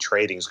doesn't mean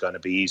trading is going to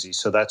be easy.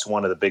 So that's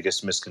one of the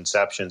biggest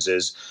misconceptions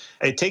is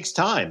it takes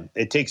time.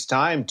 It takes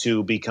time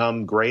to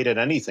become great at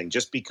anything.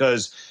 Just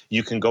because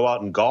you can go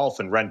out and golf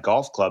and rent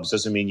golf clubs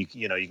doesn't mean you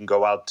can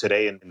go out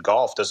today and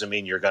golf doesn't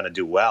mean you're going to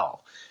do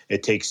well.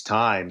 It takes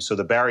time. So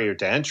the barrier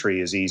to entry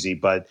is easy,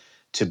 but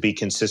to be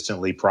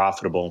consistently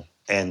profitable,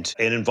 and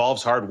it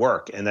involves hard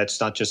work. And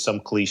that's not just some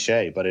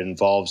cliche, but it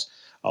involves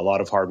a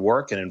lot of hard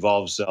work and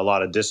involves a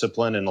lot of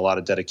discipline and a lot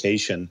of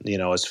dedication.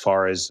 As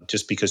far as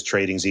just because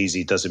trading's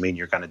easy doesn't mean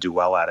you're going to do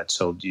well at it.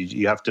 So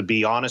you have to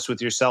be honest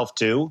with yourself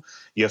too.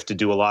 You have to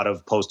do a lot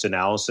of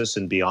post-analysis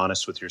and be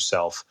honest with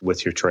yourself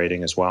with your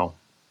trading as well.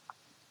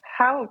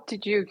 How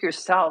did you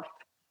yourself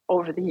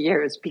over the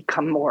years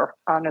become more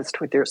honest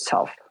with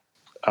yourself?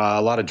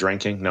 A lot of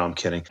drinking. No, I'm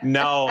kidding.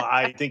 No,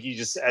 I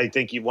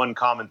think one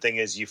common thing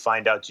is you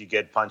find out you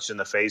get punched in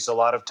the face a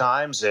lot of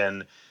times.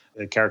 And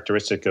the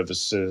characteristic of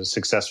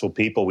successful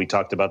people, we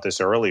talked about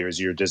this earlier, is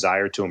your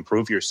desire to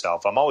improve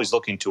yourself. I'm always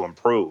looking to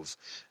improve.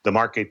 The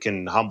market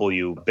can humble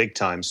you big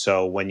time.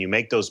 So when you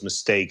make those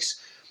mistakes,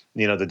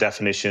 the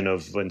definition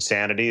of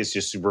insanity is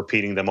just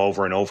repeating them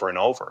over and over and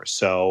over.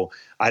 So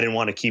I didn't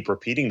want to keep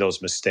repeating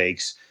those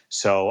mistakes.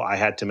 So I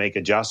had to make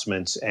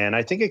adjustments. And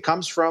I think it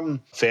comes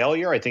from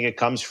failure. I think it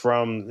comes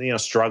from,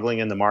 struggling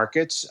in the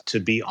markets, to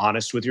be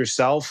honest with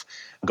yourself.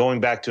 Going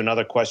back to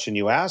another question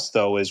you asked,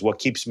 though, is what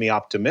keeps me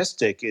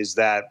optimistic is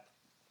that,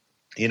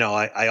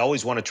 I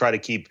always want to try to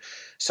keep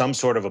some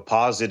sort of a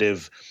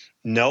positive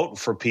note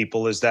for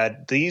people, is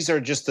that these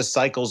are just the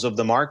cycles of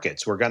the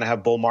markets. We're going to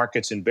have bull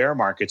markets and bear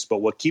markets.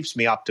 But what keeps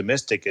me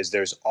optimistic is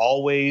there's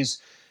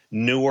always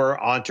newer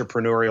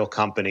entrepreneurial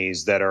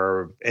companies that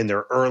are in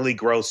their early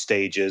growth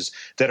stages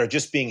that are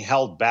just being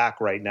held back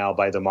right now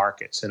by the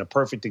markets. And a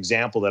perfect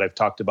example that I've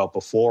talked about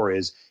before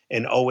is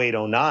in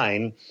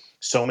 08-09,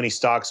 so many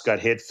stocks got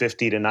hit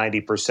 50 to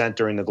 90%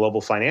 during the global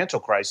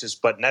financial crisis,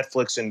 but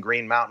Netflix and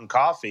Green Mountain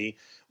Coffee,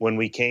 when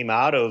we came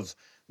out of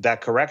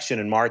that correction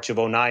in March of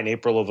 '09,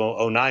 April of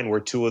 '09 were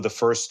two of the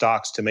first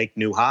stocks to make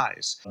new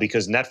highs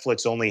because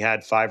Netflix only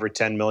had 5 or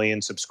 10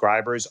 million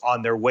subscribers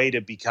on their way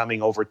to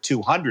becoming over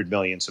 200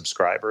 million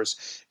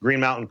subscribers. Green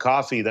Mountain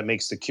Coffee that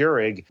makes the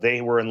Keurig,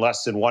 they were in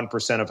less than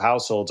 1% of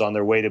households on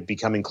their way to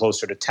becoming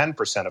closer to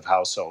 10% of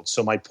households.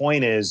 So my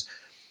point is,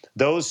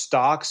 those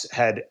stocks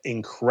had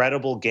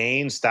incredible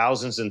gains,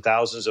 thousands and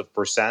thousands of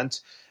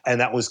percent,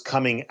 and that was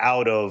coming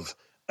out of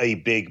a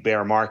big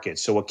bear market.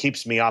 So what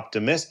keeps me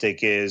optimistic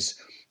is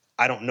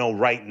I don't know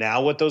right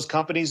now what those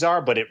companies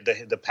are, but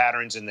the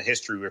patterns in the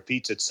history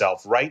repeats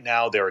itself. Right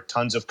now, there are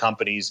tons of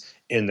companies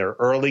in their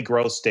early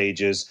growth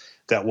stages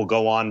that will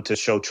go on to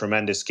show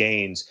tremendous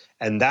gains.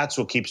 And that's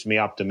what keeps me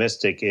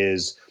optimistic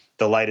is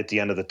the light at the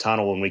end of the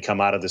tunnel. When we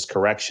come out of this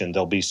correction,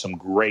 there'll be some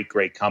great,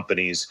 great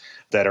companies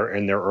that are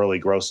in their early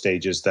growth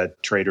stages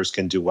that traders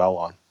can do well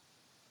on.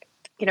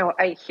 You know,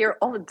 I hear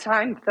all the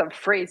time the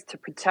phrase to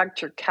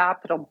protect your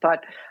capital,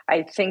 but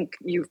I think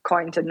you've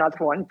coined another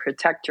one,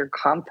 protect your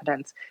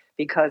confidence,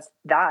 because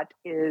that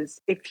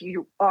is, if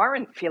you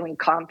aren't feeling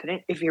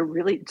confident, if you're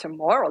really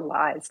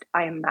demoralized,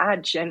 I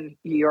imagine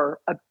your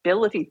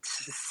ability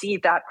to see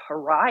that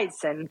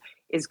horizon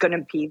is going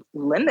to be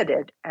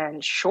limited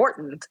and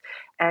shortened.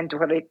 And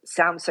what it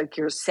sounds like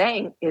you're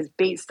saying is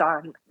based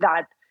on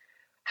that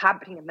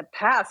happening in the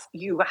past,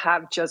 you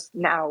have just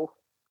now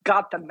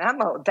got the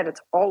memo that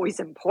it's always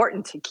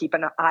important to keep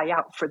an eye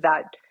out for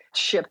that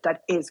ship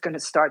that is going to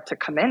start to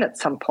come in at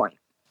some point.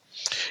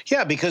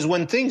 Yeah, because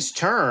when things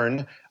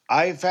turn,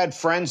 I've had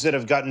friends that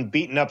have gotten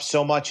beaten up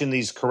so much in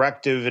these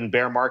corrective and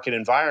bear market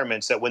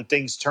environments that when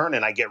things turn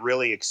and I get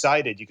really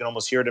excited, you can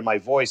almost hear it in my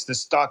voice. This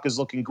stock is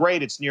looking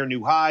great. It's near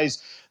new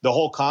highs. The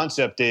whole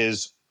concept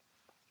is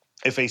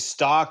if a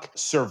stock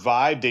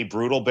survived a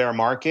brutal bear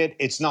market,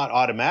 it's not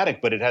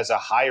automatic, but it has a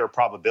higher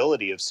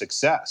probability of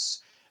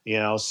success. You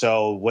know,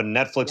 so when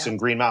Netflix and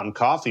Green Mountain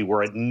Coffee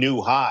were at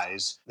new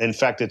highs, in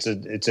fact, it's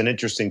an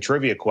interesting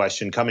trivia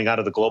question. Coming out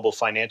of the global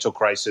financial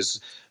crisis,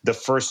 the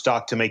first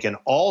stock to make an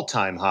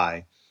all-time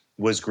high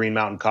was Green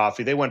Mountain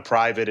Coffee. They went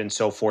private and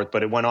so forth,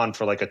 but it went on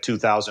for like a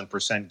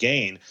 2,000%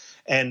 gain.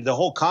 And the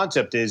whole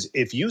concept is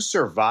if you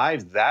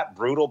survive that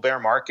brutal bear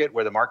market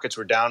where the markets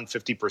were down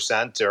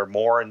 50% or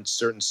more in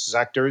certain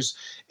sectors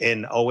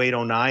in '08,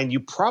 '09, you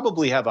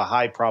probably have a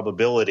high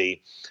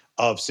probability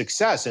of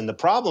success. And the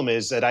problem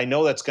is that I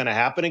know that's going to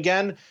happen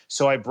again.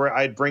 So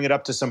I'd bring it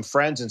up to some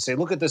friends and say,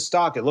 look at this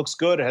stock. It looks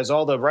good. It has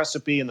all the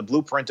recipe and the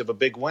blueprint of a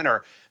big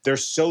winner. They're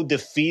so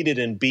defeated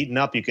and beaten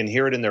up. You can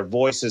hear it in their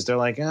voices. They're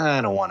like,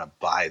 I don't want to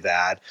buy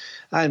that.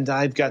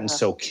 I've gotten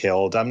so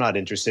killed. I'm not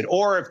interested.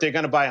 Or if they're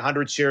going to buy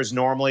 100 shares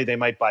normally, they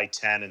might buy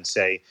 10 and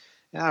say,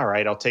 all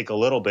right, I'll take a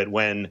little bit.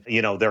 When,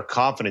 you know, their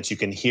confidence, you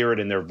can hear it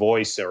in their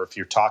voice, or if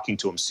you're talking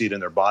to them, see it in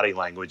their body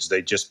language.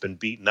 They've just been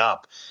beaten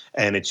up.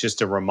 And it's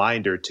just a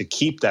reminder to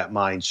keep that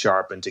mind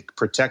sharp and to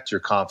protect your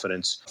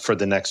confidence for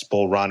the next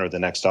bull run or the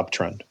next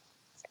uptrend.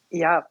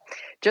 Yeah.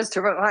 Just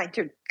a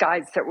reminder,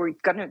 guys, that we're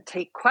going to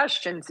take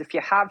questions if you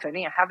have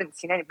any. I haven't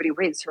seen anybody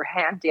raise their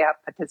hand yet,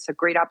 but it's a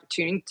great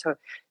opportunity to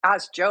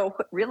ask Joe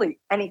really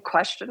any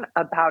question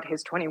about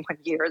his 21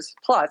 years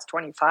plus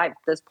 25 at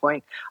this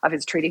point of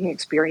his trading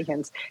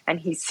experience. And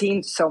he's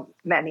seen so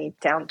many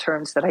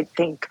downturns that I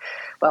think,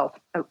 well,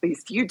 at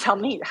least you tell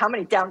me, how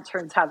many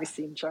downturns have you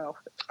seen, Joe?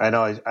 I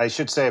know. I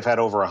should say I've had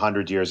over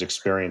 100 years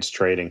experience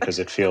trading because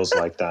it feels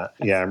like that.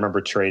 Yeah, I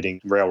remember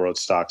trading railroad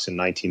stocks in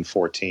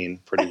 1914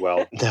 pretty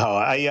well. No,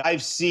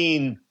 I've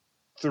seen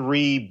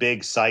 3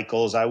 big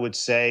cycles, I would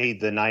say.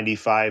 The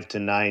 95 to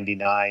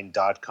 99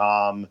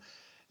 .com,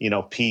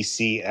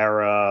 PC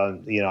era.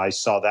 I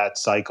saw that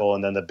cycle,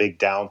 and then the big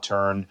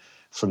downturn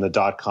from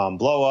the .com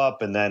blow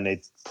up, and then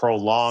it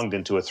prolonged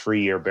into a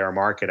 3-year bear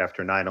market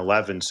after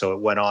 9/11. So it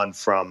went on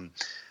from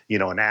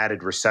an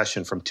added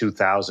recession from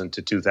 2000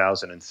 to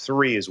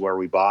 2003 is where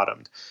we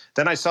bottomed.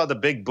 Then I saw the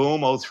big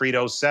boom, 03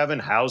 to 07.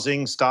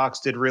 Housing stocks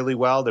did really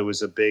well. There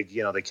was a big,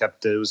 they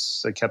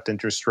kept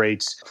interest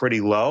rates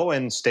pretty low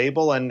and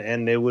stable,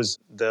 and it was,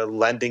 the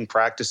lending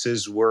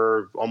practices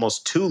were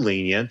almost too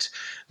lenient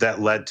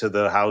that led to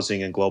the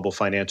housing and global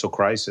financial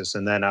crisis.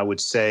 And then I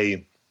would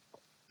say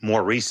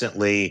more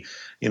recently,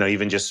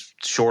 even just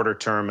shorter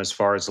term as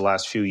far as the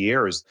last few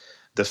years,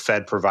 the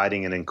Fed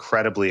providing an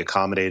incredibly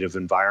accommodative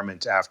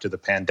environment after the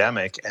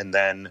pandemic, and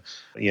then,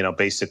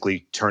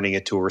 basically turning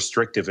it to a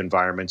restrictive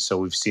environment. So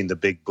we've seen the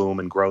big boom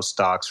in growth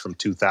stocks from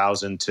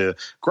 2000 to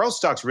growth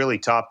stocks really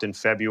topped in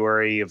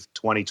February of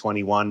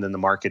 2021. Then the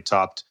market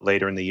topped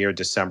later in the year,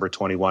 December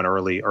 21,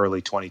 early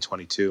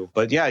 2022.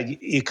 But yeah,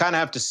 you kind of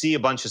have to see a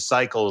bunch of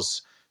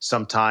cycles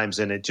sometimes,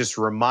 and it just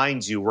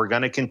reminds you we're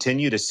going to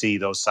continue to see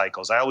those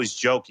cycles. I always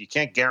joke, you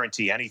can't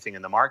guarantee anything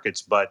in the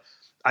markets, but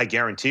I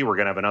guarantee we're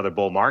going to have another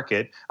bull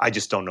market. I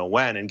just don't know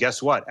when. And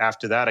guess what?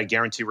 After that, I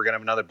guarantee we're going to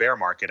have another bear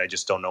market. I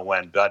just don't know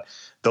when. But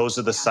those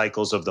are the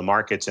cycles of the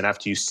markets. And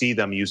after you see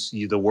them,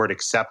 the word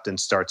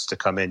acceptance starts to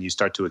come in. You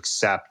start to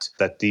accept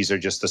that these are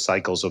just the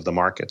cycles of the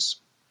markets.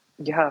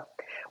 Yeah.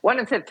 One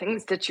of the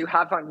things that you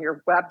have on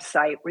your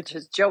website, which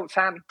is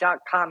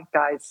joefahmy.com,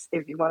 guys,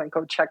 if you want to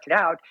go check it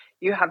out,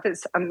 You have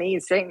this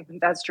amazing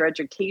investor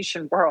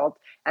education world,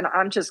 and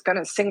I'm just going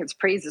to sing its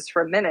praises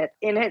for a minute.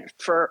 In it,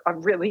 for a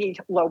really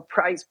low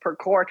price per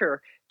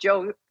quarter,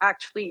 Joe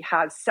actually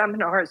has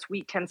seminars,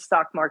 weekend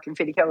stock market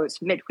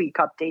videos, midweek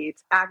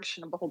updates,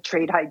 actionable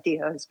trade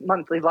ideas,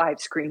 monthly live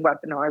screen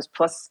webinars,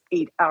 plus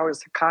 8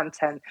 hours of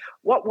content.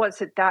 What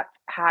was it that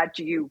had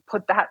you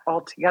put that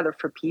all together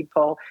for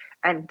people?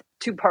 And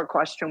two-part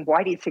question,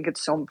 why do you think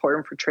it's so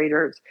important for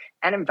traders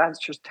and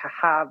investors to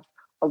have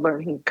a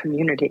learning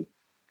community?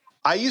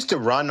 I used to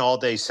run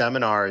all-day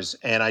seminars,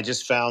 and I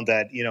just found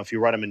that, if you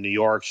run them in New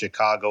York,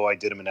 Chicago, I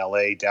did them in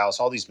LA, Dallas,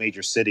 all these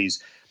major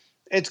cities,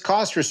 it's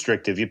cost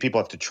restrictive. People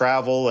have to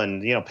travel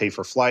and, pay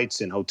for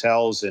flights and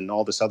hotels and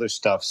all this other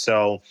stuff.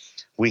 So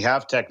we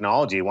have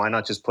technology. Why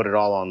not just put it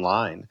all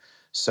online?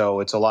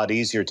 So it's a lot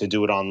easier to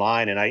do it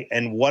online.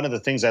 And one of the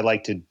things I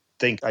like to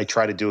think I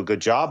try to do a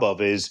good job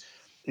of is,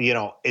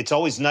 it's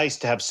always nice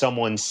to have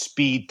someone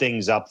speed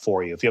things up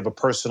for you. If you have a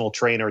personal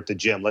trainer at the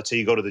gym, let's say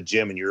you go to the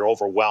gym and you're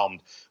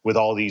overwhelmed with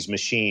all these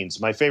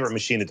machines. My favorite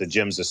machine at the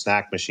gym is the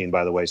snack machine,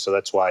 by the way. So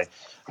that's why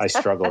I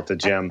struggle at the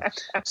gym.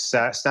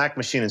 Snack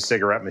machine and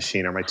cigarette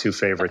machine are my two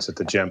favorites at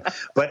the gym.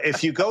 But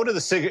if you go to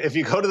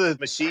the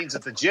machines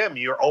at the gym,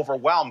 you're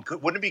overwhelmed.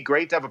 Wouldn't it be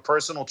great to have a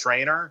personal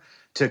trainer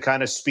to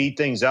kind of speed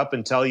things up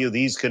and tell you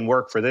these can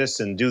work for this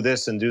and do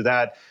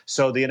that?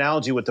 So the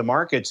analogy with the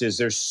markets is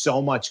there's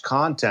so much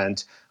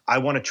content. I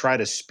want to try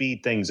to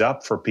speed things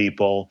up for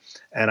people.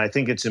 And I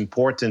think it's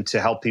important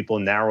to help people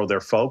narrow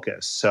their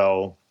focus.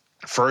 So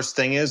first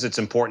thing is, it's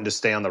important to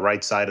stay on the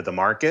right side of the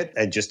market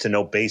and just to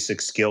know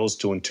basic skills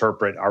to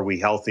interpret, are we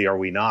healthy, are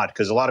we not?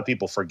 Because a lot of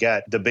people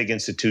forget the big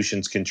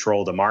institutions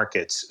control the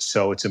markets.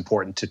 So it's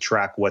important to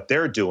track what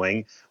they're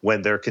doing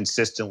when they're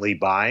consistently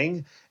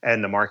buying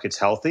and the market's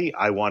healthy.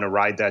 I want to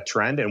ride that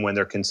trend. And when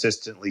they're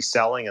consistently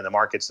selling and the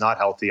market's not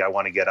healthy, I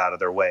want to get out of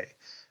their way.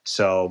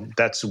 So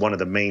that's one of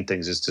the main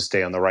things, is to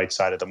stay on the right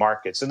side of the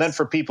markets. And then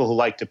for people who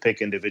like to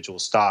pick individual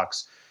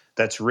stocks,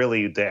 that's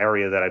really the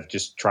area that I've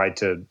just tried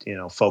to,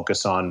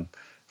 focus on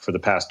for the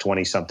past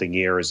 20 something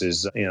years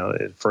is,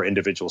 for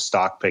individual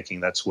stock picking.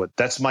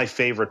 That's my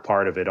favorite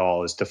part of it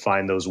all, is to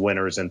find those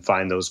winners and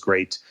find those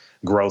great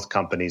growth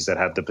companies that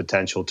have the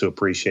potential to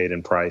appreciate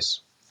in price.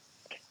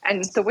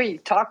 And the way you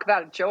talk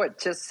about it, Joe, it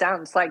just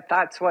sounds like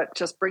that's what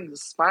just brings a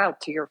smile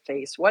to your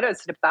face. What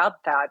is it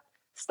about that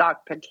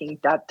stock picking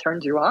that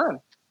turns you on?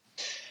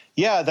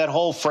 Yeah, that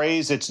whole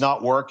phrase, it's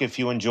not work if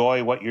you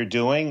enjoy what you're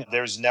doing.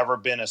 There's never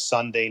been a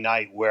Sunday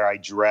night where I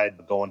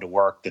dread going to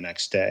work the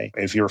next day.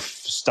 If you're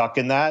stuck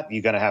in that,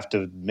 you're going to have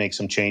to make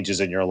some changes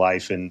in your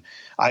life. And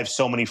I have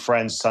so many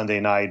friends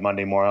Sunday night,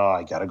 Monday morning,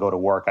 I got to go to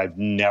work. I've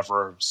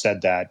never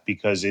said that,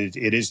 because it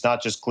is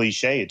not just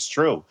cliche. It's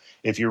true.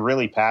 If you're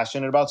really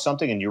passionate about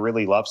something and you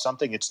really love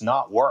something, it's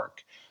not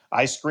work.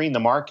 I screen the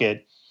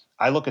market.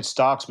 I look at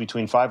stocks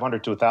between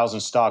 500 to 1,000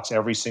 stocks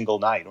every single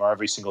night or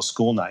every single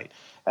school night.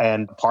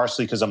 And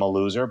partially because I'm a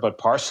loser, but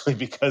partially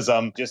because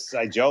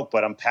I joke,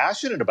 but I'm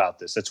passionate about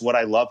this. That's what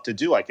I love to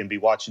do. I can be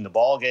watching the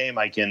ball game.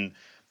 I can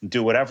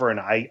do whatever. And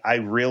I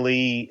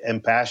really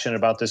am passionate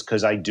about this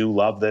because I do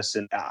love this.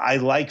 And I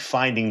like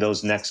finding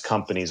those next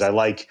companies. I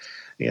like,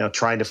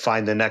 trying to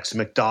find the next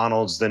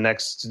McDonald's, the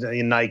next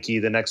Nike,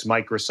 the next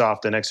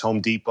Microsoft, the next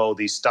Home Depot,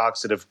 these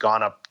stocks that have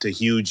gone up to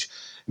huge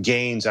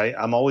gains.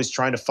 I'm always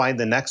trying to find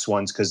the next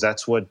ones, because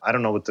that's what, I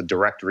don't know what the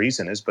direct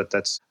reason is, but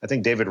I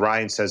think David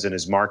Ryan says in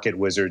his Market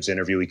Wizards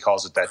interview, he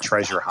calls it that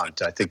treasure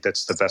hunt. I think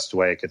that's the best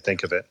way I could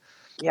think of it,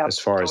 as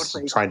far as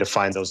trying to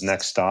find those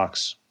next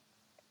stocks.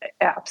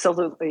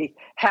 Absolutely.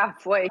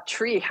 Halfway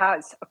Tree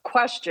has a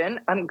question.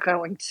 I'm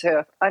going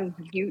to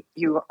unmute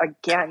you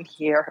again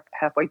here,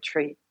 Halfway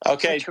Tree.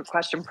 Okay. What's your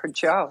question for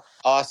Joe?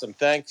 Awesome.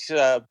 Thanks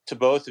to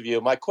both of you.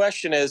 My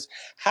question is,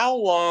 how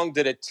long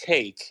did it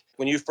take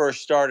when you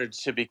first started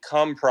to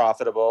become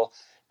profitable?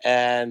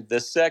 And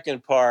the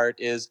second part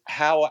is,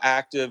 how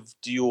active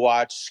do you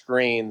watch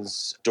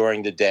screens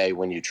during the day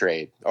when you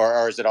trade?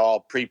 Or is it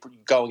all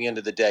going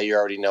into the day, you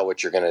already know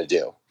what you're going to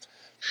do?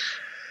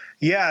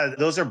 Yeah,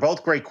 those are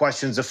both great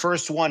questions. The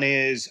first one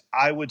is,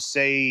 I would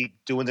say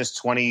doing this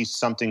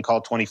 20-something,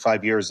 called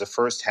 25 years, the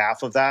first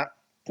half of that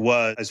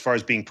was, as far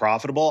as being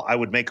profitable, I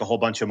would make a whole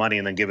bunch of money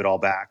and then give it all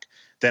back.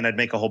 Then I'd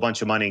make a whole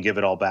bunch of money and give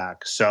it all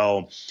back.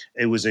 So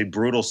it was a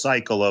brutal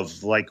cycle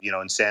of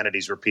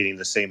insanities, repeating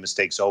the same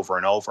mistakes over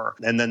and over.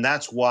 And then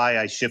that's why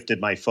I shifted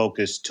my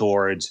focus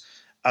towards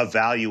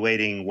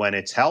evaluating when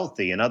it's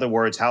healthy. In other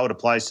words, how it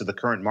applies to the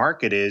current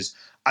market is,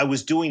 I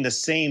was doing the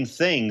same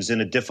things in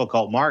a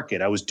difficult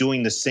market. I was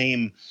doing the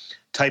same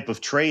type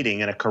of trading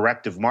in a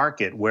corrective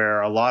market,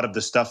 where a lot of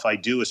the stuff I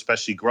do,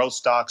 especially growth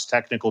stocks,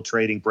 technical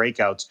trading,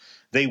 breakouts,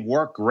 they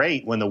work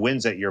great when the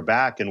wind's at your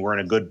back and we're in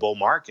a good bull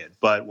market.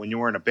 But when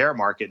you're in a bear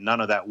market, none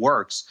of that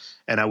works.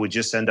 And I would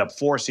just end up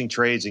forcing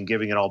trades and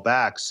giving it all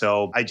back.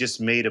 So I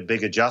just made a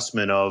big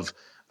adjustment of,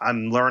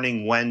 I'm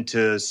learning when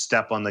to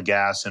step on the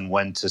gas and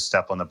when to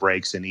step on the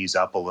brakes and ease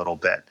up a little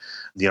bit.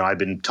 I've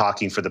been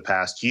talking for the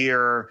past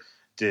year,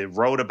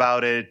 wrote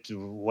about it,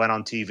 went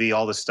on TV,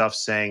 all the stuff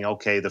saying,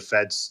 okay, the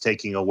Fed's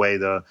taking away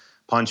the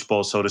punch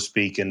bowl, so to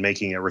speak, and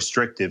making it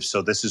restrictive.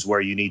 So this is where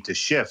you need to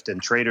shift.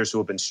 And traders who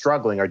have been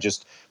struggling are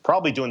just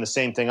probably doing the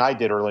same thing I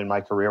did early in my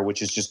career,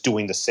 which is just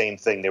doing the same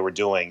thing they were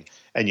doing.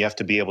 And you have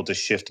to be able to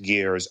shift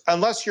gears,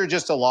 unless you're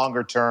just a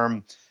longer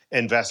term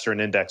investor in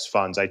index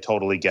funds. I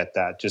totally get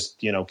that.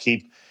 Just,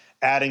 keep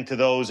adding to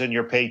those in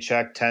your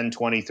paycheck 10,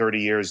 20, 30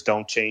 years.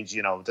 Don't change.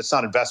 That's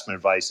not investment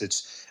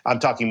advice. I'm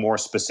talking more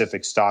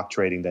specific stock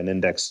trading than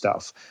index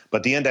stuff.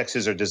 But the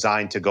indexes are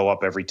designed to go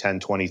up every 10,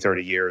 20,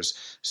 30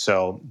 years.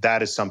 So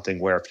that is something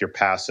where if you're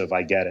passive,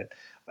 I get it.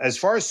 As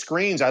far as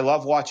screens, I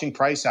love watching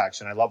price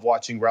action. I love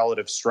watching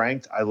relative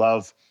strength. I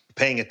love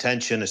paying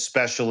attention,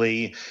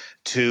 especially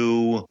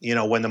to,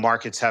 when the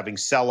market's having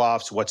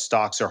sell-offs, what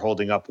stocks are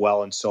holding up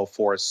well and so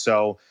forth.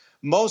 So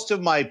most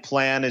of my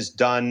plan is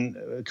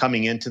done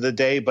coming into the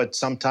day, but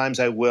sometimes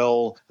I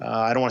will,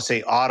 I don't want to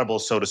say audible,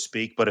 so to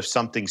speak, but if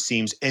something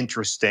seems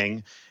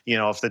interesting,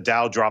 if the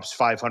Dow drops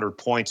 500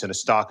 points and a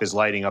stock is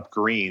lighting up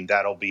green,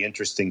 that'll be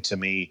interesting to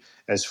me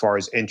as far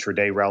as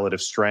intraday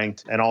relative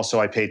strength. And also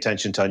I pay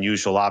attention to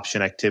unusual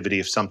option activity.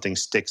 If something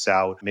sticks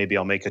out, maybe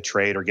I'll make a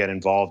trade or get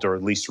involved or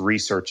at least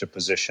research a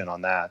position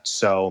on that.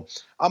 So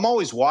I'm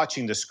always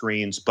watching the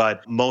screens,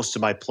 but most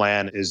of my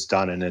plan is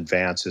done in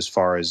advance as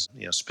far as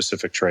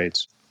specific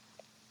trades.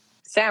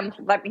 Sam,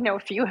 let me know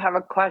if you have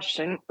a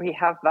question. We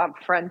have a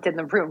friend in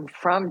the room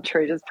from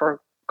Traders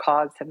for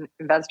Cause and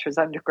Investors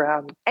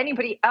Underground.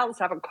 Anybody else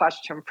have a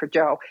question for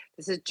Joe?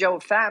 This is Joe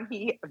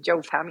Fahmy of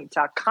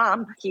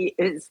joefahmy.com. He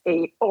is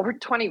a over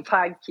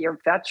 25-year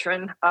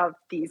veteran of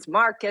these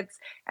markets,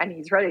 and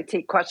he's ready to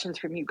take questions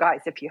from you guys.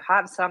 If you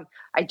have some,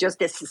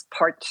 this is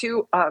part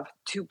 2 of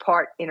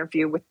 2-part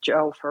interview with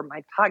Joe for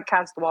my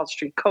podcast, The Wall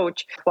Street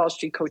Coach.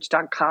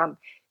 wallstreetcoach.com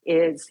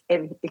is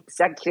an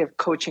executive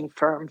coaching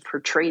firm for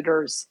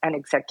traders and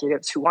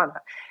executives who want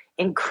to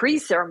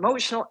increase their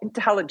emotional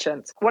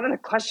intelligence. One of the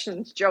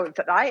questions, Joe,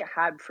 that I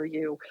had for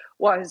you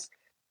was,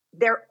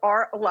 there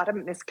are a lot of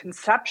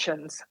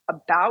misconceptions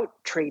about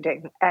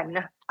trading,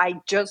 and I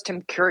just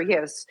am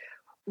curious,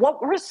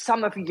 what were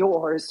some of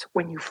yours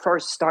when you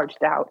first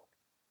started out?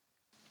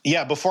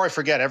 Yeah, before I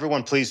forget,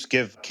 everyone, please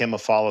give Kim a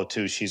follow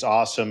too. She's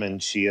awesome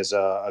and she has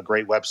a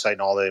great website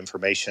and all the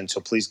information. So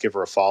please give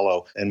her a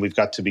follow. And we've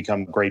got to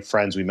become great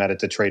friends. We met at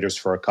the Traders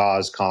for a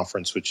Cause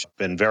conference, which I've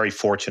been very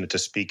fortunate to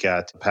speak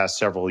at the past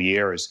several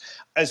years.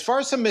 As far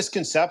as some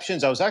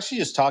misconceptions, I was actually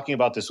just talking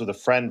about this with a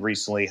friend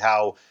recently,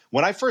 how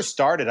when I first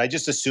started, I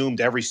just assumed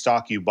every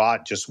stock you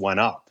bought just went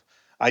up.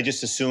 I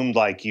just assumed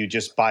like you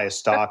just buy a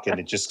stock and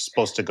it's just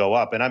supposed to go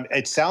up. And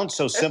it sounds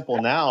so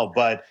simple now,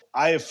 but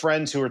I have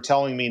friends who are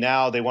telling me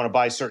now they want to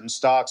buy certain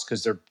stocks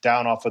because they're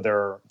down off of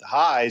their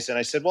highs. And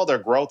I said, well, their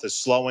growth is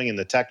slowing and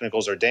the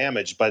technicals are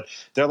damaged. But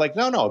they're like,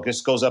 no, it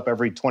just goes up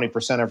every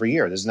 20% every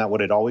year. Isn't that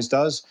what it always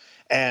does?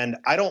 And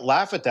I don't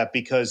laugh at that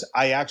because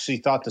I actually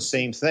thought the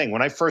same thing.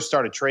 When I first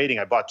started trading,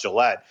 I bought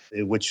Gillette,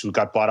 which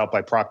got bought out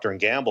by Procter &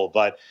 Gamble.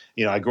 But,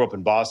 I grew up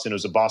in Boston. It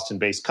was a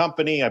Boston-based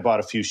company. I bought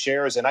a few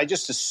shares, and I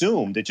just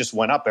assumed it just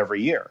went up every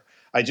year.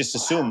 I just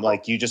assumed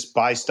like you just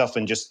buy stuff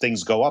and just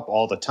things go up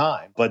all the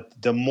time. But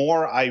the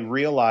more I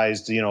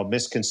realized,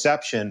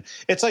 misconception,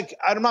 it's like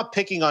I'm not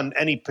picking on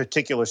any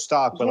particular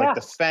stock, but like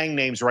the FANG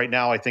names right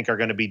now, I think are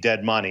going to be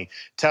dead money.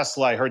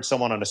 Tesla, I heard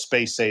someone on a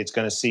space say it's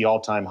going to see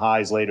all-time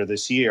highs later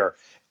this year.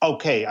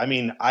 Okay, I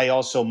mean, I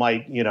also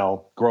might,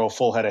 grow a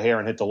full head of hair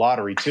and hit the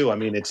lottery too. I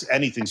mean,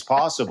 anything's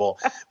possible.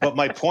 But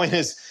my point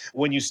is,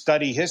 when you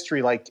study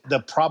history, like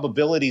the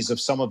probabilities of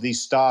some of these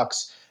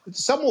stocks,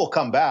 some will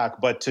come back,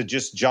 but to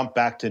just jump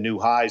back to new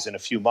highs in a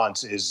few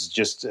months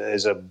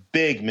is a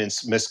big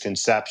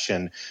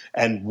misconception.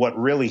 And what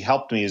really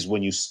helped me is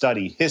when you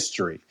study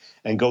history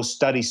and go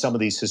study some of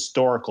these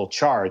historical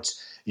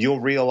charts, you'll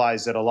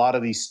realize that a lot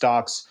of these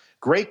stocks,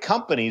 great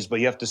companies, but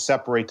you have to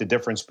separate the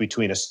difference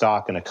between a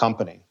stock and a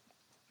company.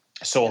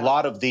 So a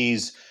lot of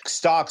these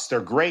stocks,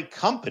 they're great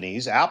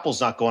companies.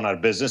 Apple's not going out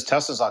of business.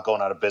 Tesla's not going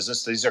out of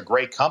business. These are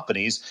great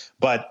companies,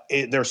 but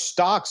their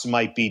stocks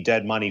might be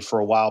dead money for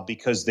a while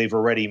because they've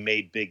already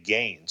made big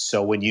gains.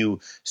 So when you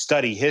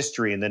study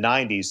history in the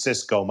 90s,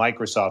 Cisco,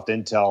 Microsoft,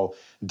 Intel,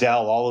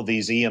 Dell, all of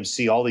these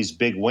EMC, all these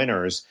big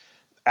winners,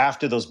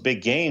 after those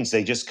big gains,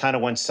 they just kind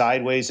of went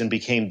sideways and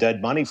became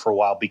dead money for a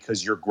while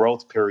because your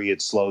growth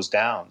period slows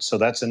down. So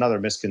that's another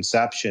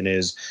misconception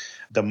is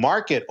the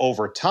market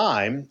over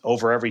time,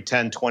 over every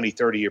 10, 20,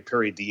 30-year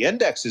period, the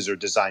indexes are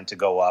designed to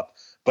go up,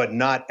 but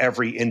not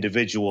every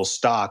individual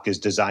stock is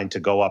designed to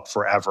go up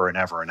forever and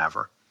ever and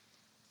ever.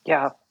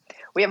 Yeah.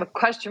 We have a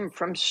question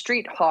from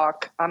Street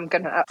Hawk. I'm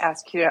going to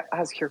ask you to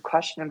ask your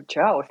question of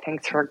Joe.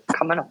 Thanks for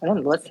coming on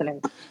and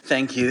listening.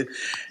 Thank you.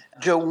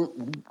 Joe,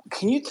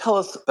 can you tell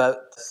us about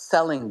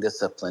selling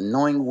discipline,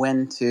 knowing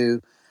when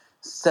to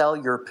sell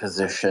your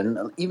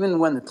position, even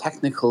when the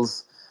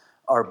technicals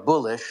are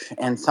bullish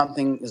and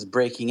something is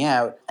breaking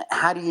out?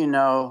 How do you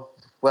know,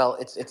 well,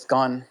 it's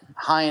gone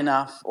high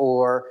enough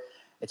or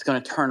it's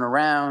going to turn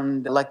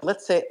around? Like,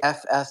 let's say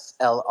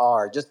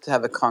FSLR, just to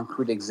have a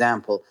concrete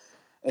example.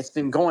 It's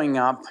been going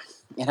up.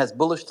 It has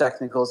bullish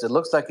technicals. It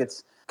looks like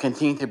it's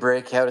continuing to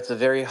break out. It's a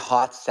very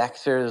hot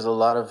sector. There's a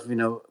lot of,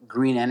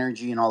 green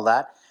energy and all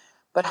that.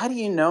 But how do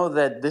you know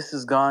that this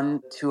has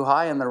gone too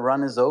high and the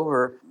run is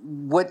over?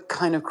 What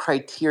kind of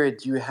criteria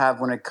do you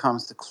have when it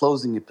comes to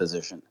closing a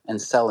position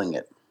and selling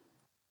it?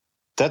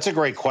 That's a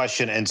great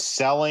question. And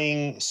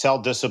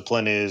sell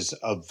discipline is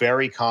a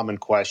very common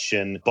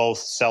question, both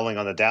selling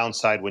on the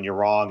downside when you're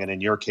wrong, and in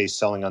your case,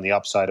 selling on the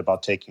upside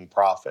about taking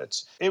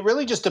profits. It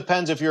really just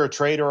depends if you're a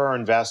trader or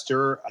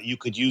investor. You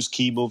could use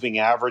key moving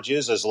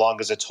averages as long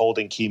as it's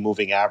holding key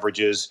moving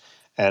averages.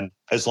 And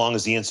as long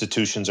as the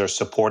institutions are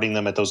supporting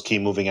them at those key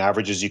moving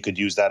averages, you could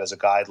use that as a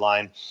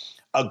guideline.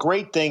 A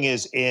great thing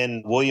is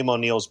in William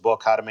O'Neill's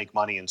book, How to Make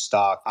Money in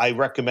Stock. I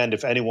recommend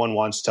if anyone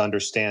wants to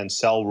understand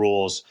sell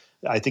rules,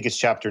 I think it's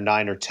chapter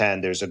 9 or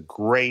 10. There's a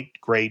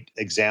great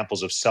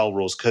examples of sell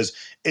rules because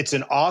it's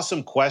an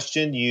awesome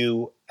question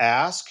you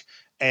ask,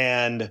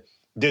 and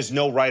there's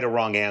no right or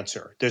wrong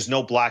answer. There's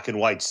no black and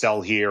white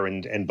sell here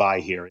and buy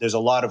here. There's a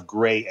lot of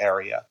gray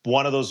area.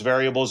 One of those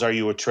variables, are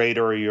you a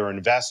trader or you're an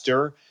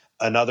investor?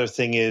 Another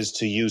thing is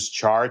to use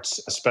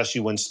charts,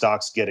 especially when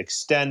stocks get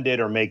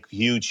extended or make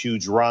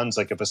huge runs.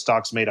 Like if a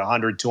stock's made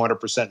 100,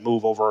 200%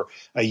 move over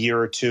a year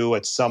or two,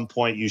 at some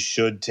point you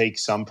should take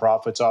some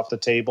profits off the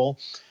table.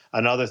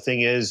 Another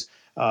thing is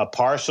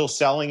partial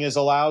selling is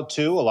allowed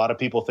too. A lot of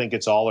people think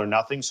it's all or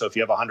nothing. So if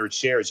you have 100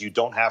 shares, you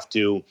don't have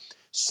to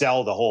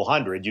sell the whole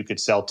 100. You could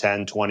sell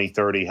 10, 20,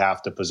 30,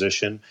 half the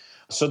position.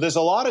 So there's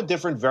a lot of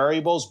different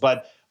variables,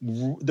 but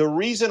the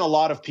reason a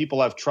lot of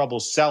people have trouble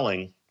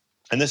selling,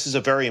 and this is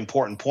a very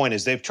important point,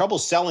 is they have trouble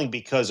selling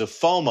because of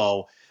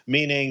FOMO,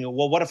 meaning,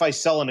 well, what if I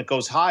sell and it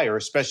goes higher,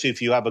 especially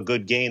if you have a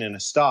good gain in a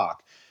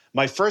stock?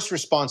 My first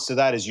response to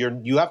that is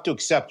you have to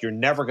accept you're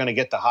never going to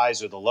get the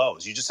highs or the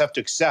lows. You just have to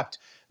accept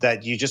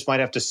that you just might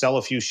have to sell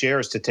a few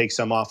shares to take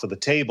some off of the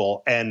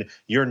table, and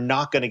you're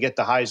not going to get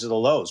the highs or the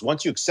lows.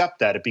 Once you accept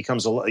that, it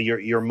becomes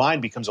your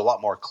mind becomes a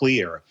lot more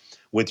clear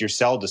with your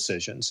sell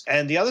decisions.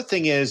 And the other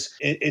thing is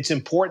it's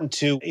important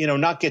to,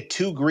 not get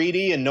too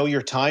greedy and know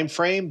your time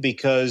frame,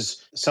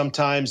 because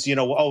sometimes,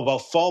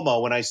 about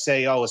FOMO, when I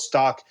say, a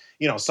stock,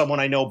 someone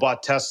I know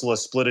bought Tesla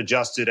split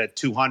adjusted at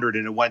 200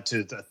 and it went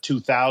to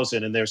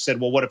 2,000, and they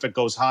said, well, what if it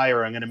goes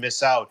higher? I'm going to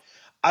miss out.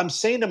 I'm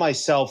saying to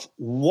myself,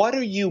 what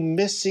are you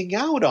missing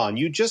out on?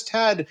 If you just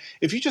had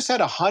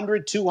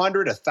 100,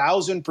 200,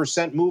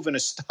 1,000% move in a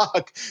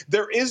stock,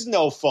 there is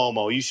no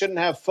FOMO. You shouldn't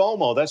have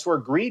FOMO. That's where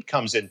greed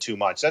comes in too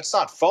much. That's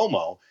not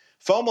FOMO.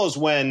 FOMO is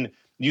when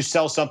you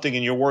sell something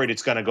and you're worried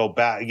it's going to go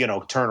back,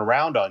 turn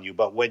around on you.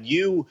 But when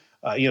you,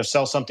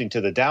 sell something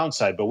to the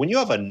downside, but when you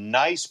have a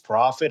nice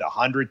profit,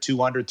 100,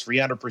 200,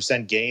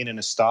 300% gain in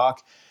a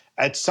stock,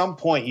 at some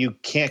point, you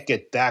can't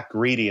get that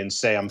greedy and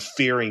say,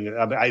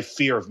 I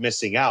fear of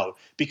missing out,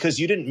 because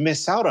you didn't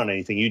miss out on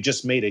anything. You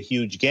just made a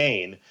huge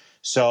gain.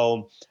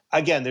 So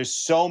again, there's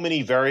so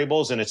many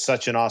variables, and it's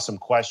such an awesome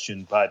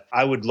question. But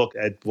I would look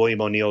at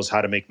William O'Neill's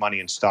How to Make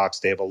Money in Stocks.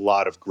 They have a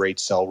lot of great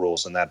sell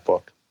rules in that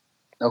book.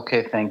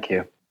 Okay, thank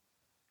you.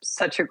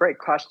 Such a great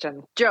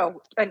question.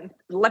 Joe, and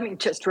let me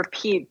just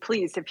repeat,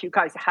 please, if you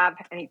guys have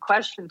any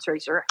questions,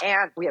 raise your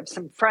hand. We have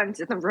some friends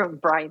in the room,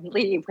 Brian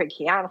Lee,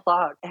 Ricky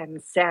Analog,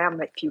 and Sam.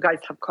 If you guys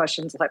have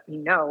questions, let me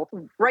know.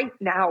 Right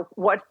now,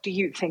 what do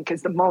you think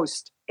is the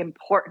most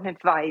important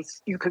advice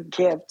you could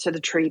give to the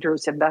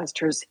traders,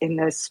 investors in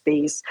this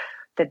space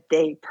that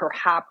they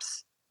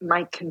perhaps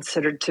might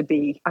consider to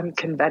be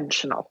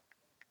unconventional?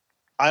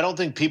 I don't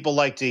think people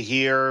like to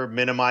hear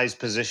minimize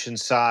position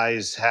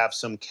size, have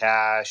some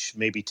cash,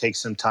 maybe take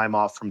some time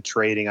off from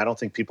trading. I don't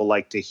think people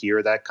like to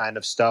hear that kind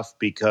of stuff,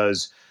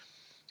 because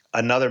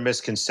another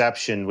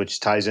misconception,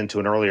 which ties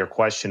into an earlier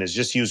question, is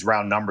just use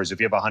round numbers.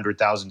 If you have a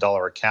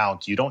 $100,000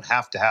 account, you don't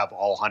have to have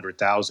all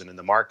 100,000 in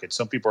the market.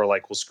 Some people are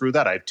like, well, screw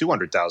that. I have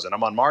 200,000.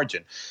 I'm on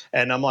margin.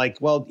 And I'm like,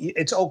 well,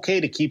 it's okay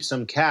to keep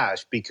some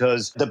cash,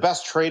 because the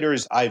best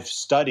traders I've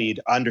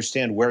studied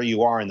understand where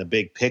you are in the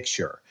big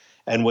picture.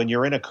 And when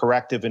you're in a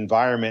corrective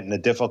environment, in a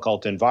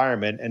difficult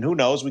environment, and who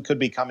knows, we could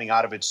be coming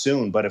out of it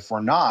soon. But if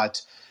we're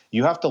not,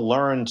 you have to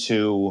learn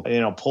to,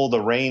 pull the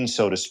reins,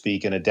 so to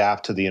speak, and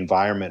adapt to the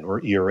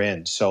environment you're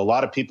in. So a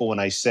lot of people, when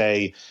I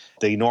say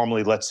they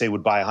normally, let's say,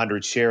 would buy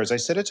 100 shares, I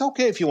said, it's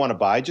okay if you want to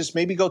buy, just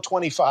maybe go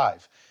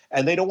 25.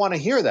 And they don't want to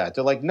hear that.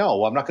 They're like,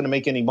 no, I'm not going to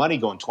make any money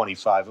going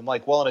 25. I'm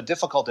like, well, in a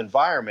difficult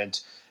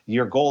environment,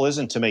 your goal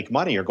isn't to make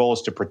money. Your goal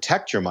is to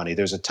protect your money.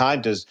 There's a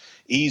time to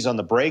ease on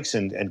the brakes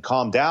and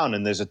calm down,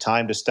 and there's a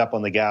time to step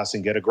on the gas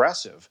and get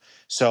aggressive.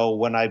 So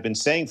when I've been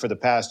saying for the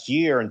past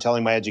year and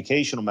telling my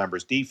educational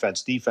members,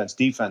 defense, defense,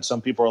 defense,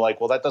 some people are like,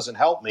 well, that doesn't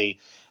help me.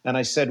 And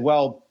I said,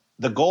 well,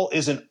 the goal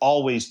isn't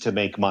always to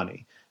make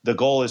money. The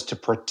goal is to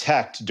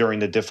protect during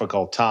the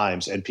difficult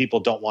times, and people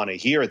don't want to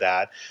hear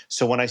that.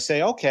 So when I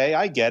say, okay,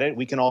 I get it,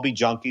 we can all be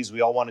junkies,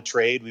 we all want to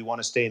trade, we want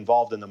to stay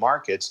involved in the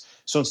markets.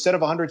 So instead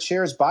of 100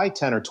 shares, buy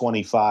 10 or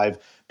 25,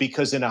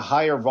 because in a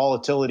higher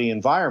volatility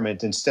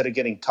environment, instead of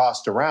getting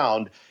tossed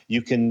around,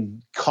 you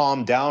can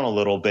calm down a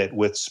little bit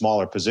with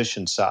smaller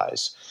position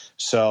size.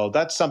 So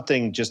that's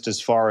something just as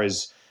far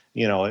as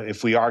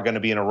if we are going to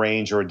be in a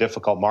range or a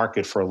difficult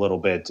market for a little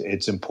bit,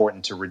 it's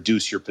important to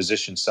reduce your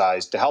position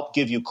size to help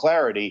give you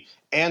clarity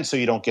and so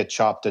you don't get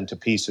chopped into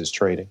pieces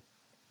trading.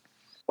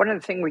 One of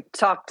the things we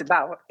talked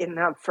about in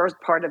the first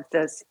part of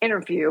this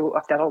interview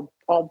that'll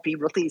all be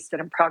released in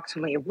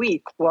approximately a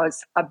week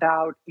was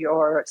about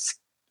your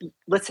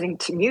listening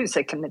to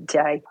music in the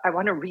day. I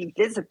want to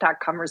revisit that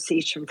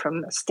conversation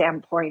from the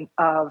standpoint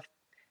of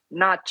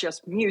not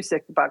just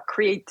music, but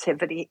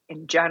creativity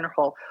in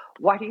general.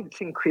 Why do you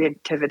think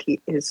creativity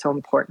is so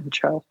important,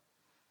 Joe?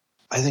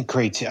 I think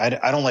I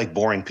don't like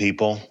boring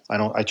people.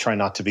 I try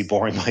not to be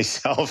boring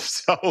myself.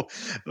 So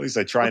at least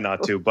I try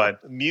not to.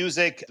 But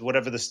music,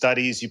 whatever the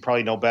studies, you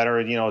probably know better.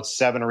 It's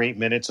 7 or 8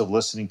 minutes of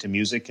listening to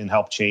music can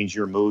help change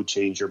your mood,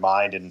 change your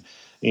mind. And,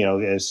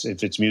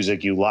 if it's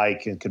music you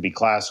like, it could be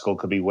classical,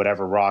 could be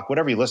whatever, rock,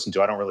 whatever you listen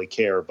to. I don't really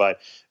care. But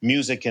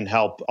music can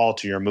help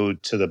alter your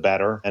mood to the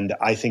better. And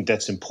I think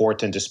that's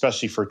important,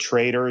 especially for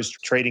traders.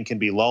 Trading can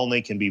be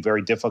lonely, can be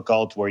very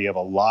difficult, where you have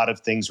a lot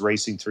of things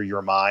racing through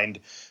your mind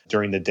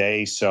during the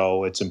day.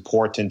 So it's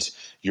important.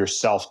 Your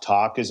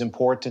self-talk is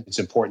important. It's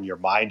important your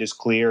mind is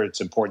clear. It's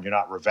important you're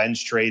not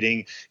revenge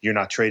trading. You're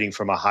not trading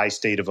from a high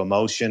state of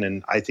emotion.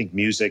 And I think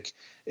music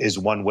is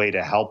one way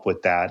to help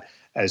with that,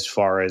 as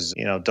far as,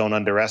 don't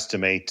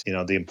underestimate,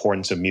 the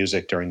importance of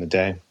music during the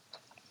day.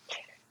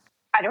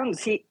 I don't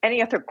see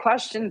any other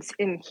questions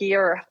in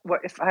here.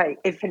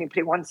 If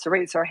anybody wants to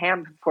raise their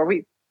hand before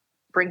we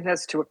bring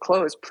this to a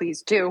close,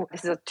 please do.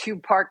 This is a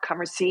 2-part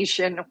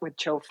conversation with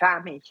Joe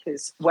Fahmy.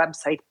 His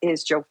website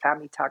is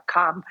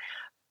joefahmy.com.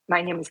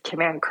 My name is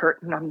Kim Ann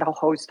Curtin. I'm the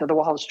host of The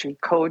Wall Street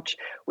Coach.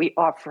 We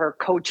offer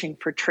coaching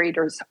for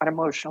traders on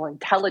emotional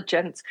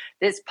intelligence.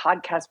 This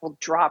podcast will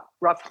drop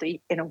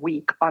roughly in a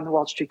week on the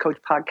Wall Street Coach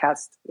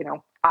podcast,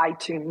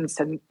 iTunes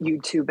and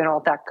YouTube and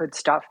all that good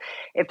stuff.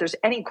 If there's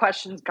any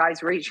questions,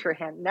 guys, raise your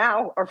hand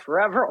now or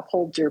forever.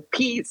 Hold your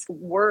peace.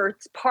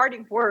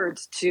 Parting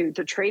words to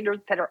the traders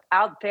that are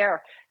out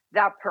there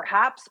that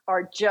perhaps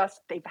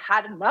they've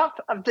had enough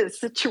of this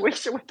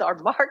situation with our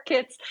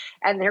markets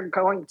and they're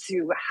going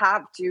to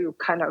have to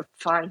kind of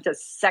find a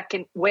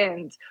second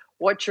wind.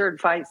 What's your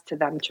advice to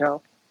them,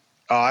 Joe?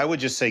 I would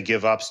just say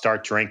give up,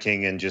 start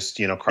drinking, and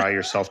just, cry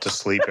yourself to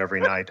sleep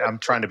every night. I'm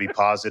trying to be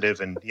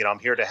positive and, I'm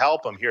here to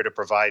help. I'm here to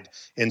provide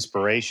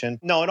inspiration.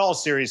 No, in all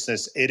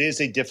seriousness, it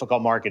is a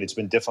difficult market. It's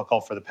been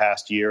difficult for the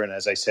past year. And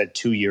as I said,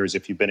 2 years,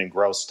 if you've been in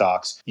growth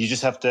stocks, you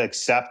just have to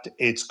accept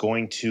it's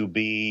going to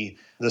be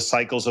the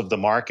cycles of the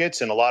markets.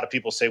 And a lot of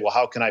people say, well,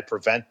 how can I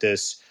prevent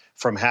this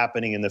from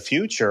happening in the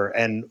future?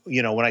 And,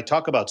 when I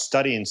talk about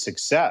studying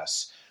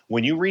success,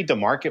 when you read the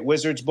Market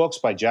Wizards books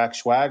by Jack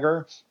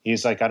Schwager,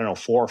 he's like, 4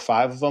 or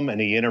 5 of them, and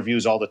he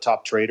interviews all the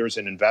top traders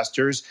and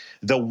investors.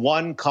 The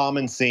one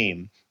common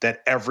theme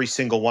that every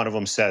single one of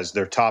them says,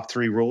 their top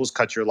 3 rules: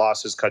 cut your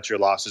losses, cut your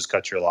losses,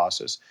 cut your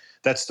losses.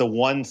 That's the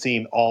one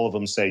theme all of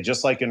them say.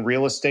 Just like in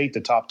real estate,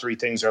 the top 3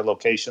 things are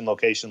location,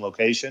 location,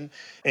 location.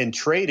 In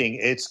trading,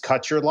 it's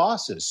cut your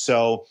losses.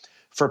 So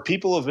for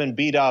people who've been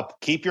beat up,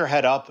 keep your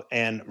head up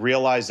and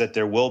realize that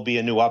there will be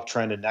a new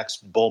uptrend in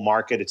next bull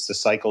market. It's the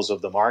cycles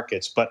of the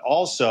markets, but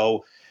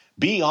also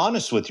be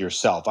honest with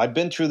yourself. I've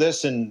been through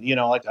this and,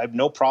 I have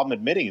no problem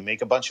admitting you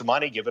make a bunch of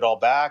money, give it all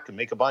back, and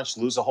make a bunch,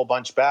 lose a whole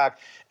bunch back.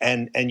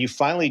 And you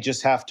finally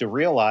just have to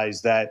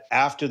realize that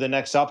after the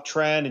next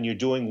uptrend and you're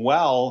doing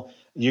well,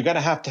 you're going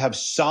to have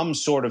some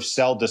sort of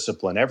sell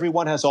discipline.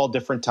 Everyone has all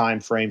different time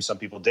frames. Some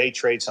people day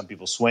trade, some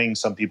people swing,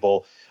 some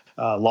people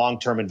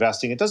long-term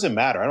investing. It doesn't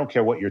matter. I don't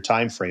care what your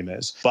time frame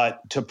is.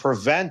 But to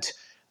prevent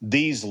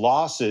these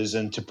losses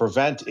and to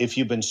prevent if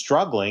you've been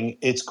struggling,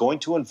 it's going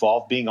to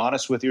involve being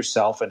honest with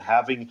yourself and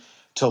having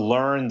to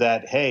learn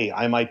that, hey,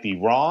 I might be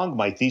wrong.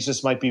 My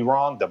thesis might be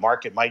wrong. The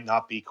market might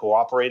not be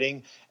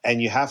cooperating. And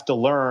you have to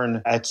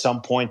learn at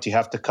some point you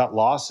have to cut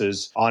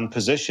losses on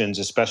positions,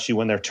 especially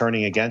when they're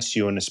turning against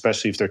you and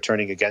especially if they're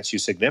turning against you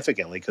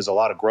significantly, because a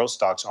lot of growth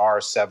stocks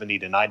are 70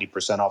 to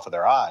 90% off of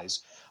their highs.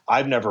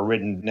 I've never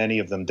written any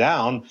of them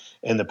down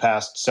in the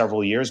past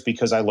several years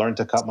because I learned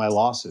to cut my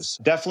losses.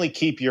 Definitely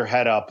keep your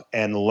head up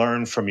and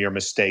learn from your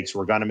mistakes.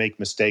 We're going to make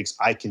mistakes.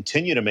 I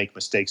continue to make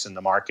mistakes in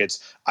the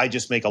markets. I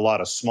just make a lot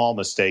of small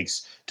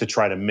mistakes to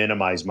try to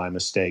minimize my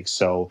mistakes.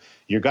 So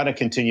you're going to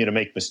continue to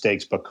make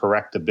mistakes, but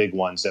correct the big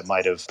ones that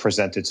might have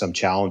presented some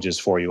challenges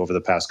for you over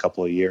the past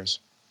couple of years.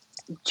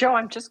 Joe,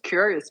 I'm just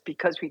curious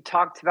because we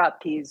talked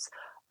about these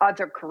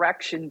other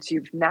corrections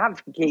you've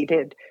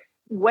navigated.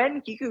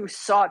 When you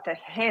saw the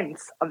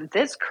hints of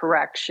this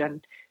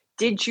correction,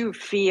 did you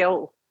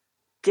feel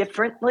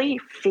differently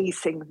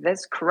facing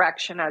this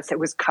correction as it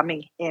was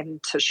coming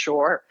into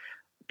shore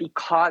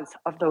because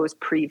of those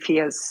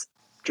previous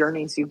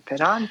journeys you've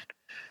been on?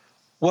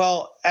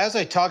 Well, as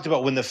I talked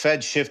about, when the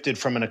Fed shifted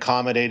from an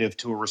accommodative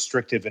to a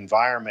restrictive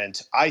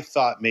environment, I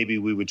thought maybe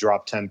we would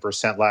drop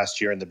 10% last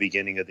year in the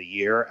beginning of the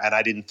year. And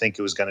I didn't think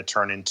it was going to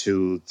turn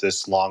into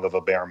this long of a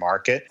bear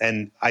market.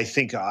 And I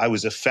think I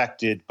was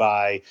affected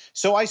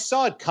so I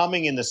saw it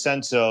coming in the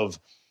sense of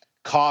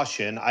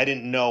caution. I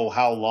didn't know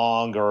how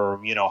long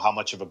or, how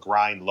much of a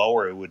grind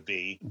lower it would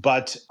be,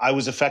 but I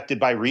was affected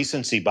by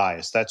recency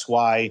bias. That's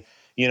why,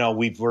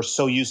 we're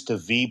so used to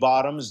V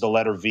bottoms, the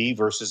letter V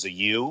versus a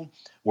U,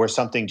 where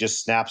something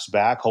just snaps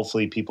back.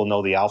 Hopefully people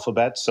know the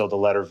alphabet. So the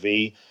letter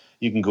V,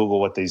 you can Google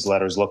what these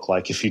letters look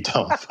like if you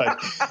don't,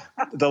 but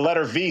the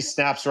letter V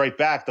snaps right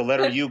back. The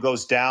letter U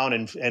goes down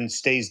and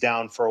stays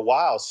down for a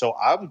while. So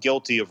I'm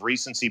guilty of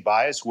recency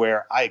bias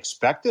where I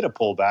expected a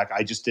pullback.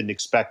 I just didn't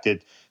expect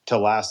it to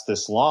last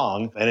this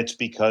long. And it's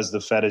because the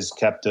Fed has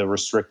kept a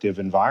restrictive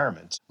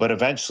environment. But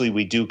eventually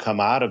we do come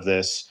out of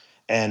this.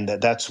 And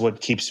that's what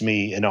keeps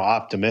me,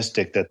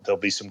 optimistic that there'll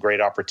be some great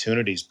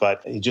opportunities.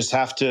 But you just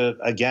have to,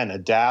 again,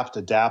 adapt.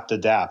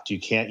 You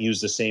can't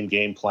use the same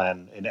game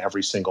plan in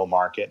every single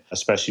market,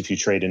 especially if you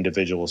trade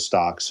individual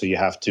stocks. So you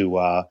have to,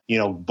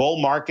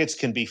 bull markets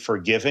can be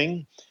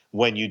forgiving.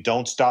 When you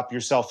don't stop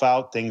yourself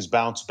out, things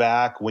bounce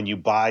back. When you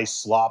buy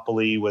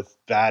sloppily with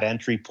bad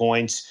entry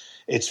points,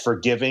 it's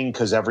forgiving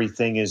because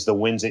everything is the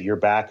wind's at your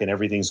back and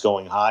everything's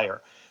going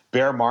higher.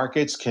 Bear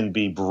markets can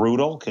be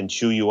brutal, can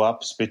chew you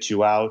up, spit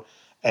you out.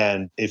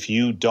 And if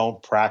you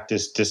don't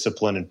practice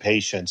discipline and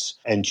patience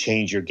and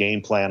change your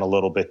game plan a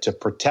little bit to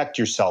protect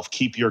yourself,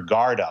 keep your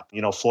guard up.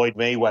 Floyd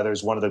Mayweather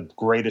is one of the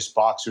greatest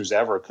boxers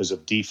ever because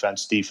of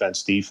defense.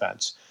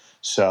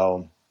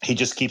 So he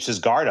just keeps his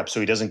guard up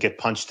so he doesn't get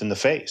punched in the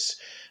face.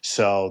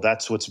 So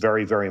that's what's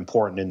very, very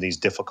important in these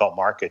difficult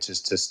markets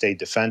is to stay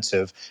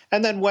defensive.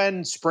 And then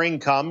when spring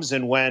comes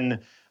and when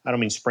I don't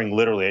mean spring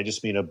literally, I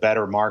just mean a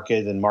better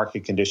market and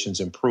market conditions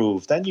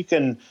improve, then you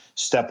can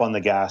step on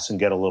the gas and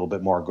get a little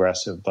bit more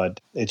aggressive.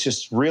 But it's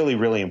just really,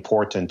 really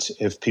important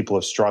if people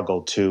have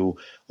struggled to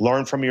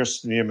learn from your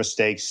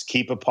mistakes,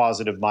 keep a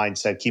positive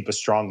mindset, keep a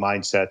strong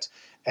mindset,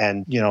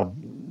 and,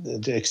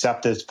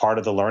 accept it as part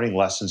of the learning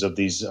lessons of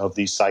these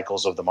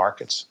cycles of the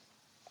markets.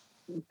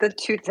 The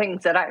two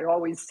things that I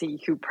always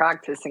see you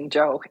practicing,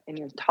 Joe, in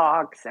your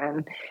talks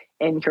and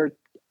in your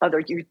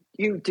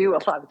you do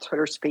a lot of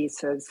Twitter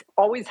spaces,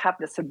 always have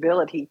this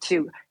ability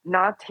to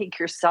not take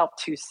yourself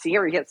too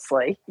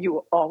seriously.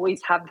 You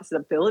always have this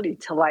ability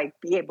to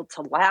be able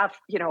to laugh,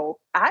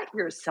 at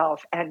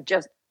yourself and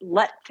just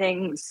let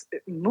things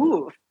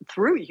move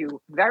through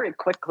you very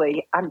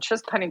quickly. I'm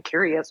just kind of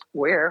curious,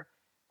 where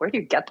do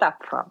you get that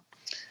from?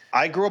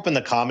 I grew up in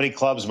the comedy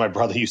clubs. My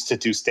brother used to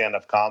do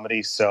stand-up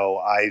comedy. So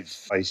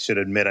I should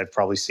admit, I've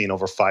probably seen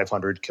over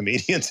 500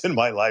 comedians in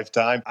my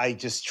lifetime. I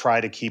just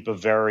try to keep a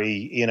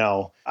very,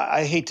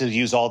 I hate to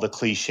use all the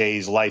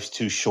cliches. Life's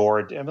too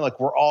short. I mean,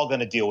 we're all going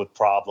to deal with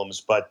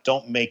problems, but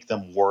don't make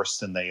them worse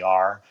than they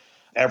are.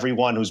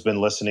 Everyone who's been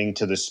listening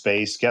to this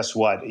space, guess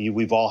what?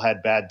 We've all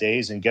had bad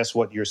days. And guess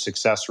what your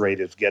success rate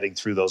of getting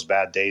through those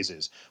bad days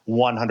is?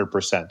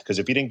 100%. Because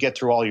if you didn't get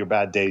through all your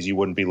bad days, you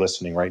wouldn't be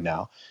listening right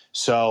now.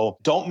 So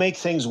don't make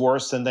things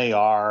worse than they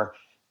are.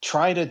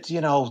 Try to,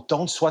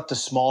 don't sweat the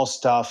small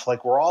stuff.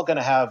 We're all going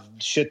to have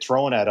shit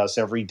thrown at us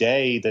every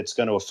day that's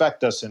going to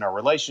affect us in our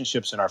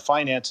relationships, in our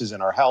finances,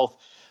 in our health.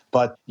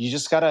 But you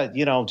just got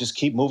to, just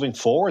keep moving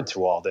forward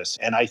through all this.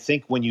 And I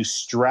think when you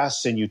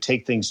stress and you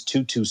take things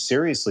too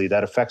seriously,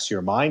 that affects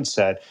your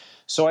mindset.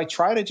 So I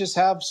try to just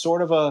have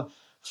sort of a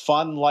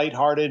fun,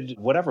 lighthearted,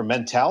 whatever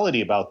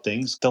mentality about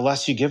things. The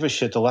less you give a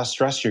shit, the less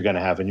stress you're going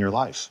to have in your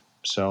life.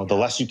 So the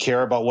less you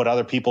care about what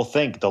other people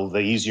think, the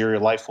easier your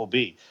life will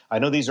be. I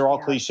know these are all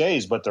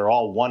cliches, but they're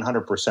all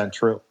 100%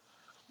 true.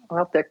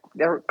 Well,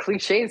 they're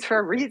cliches for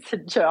a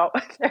reason, Joe.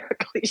 They're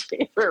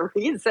cliches for a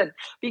reason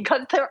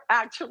because they're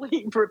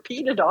actually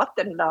repeated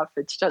often enough.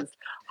 It's just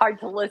hard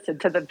to listen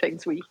to the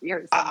things we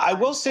hear. I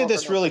will say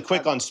this really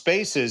quick on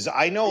Spaces.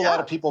 I know a lot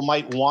of people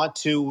might want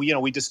to,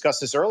 we discussed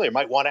this earlier,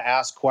 might want to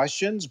ask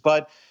questions,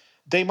 but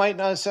they might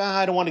not say,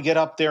 I don't want to get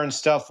up there and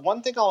stuff.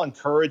 One thing I'll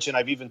encourage, and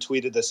I've even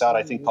tweeted this out,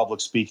 I think public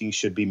speaking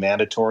should be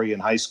mandatory in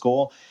high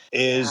school,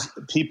 is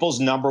people's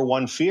number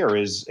one fear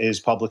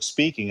is public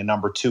speaking, and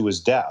number two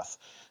is death.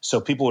 So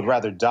people would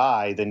rather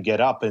die than get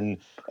up and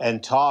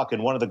talk.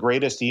 And one of the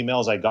greatest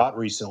emails I got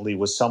recently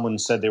was someone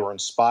said they were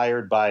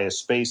inspired by a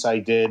space I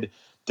did.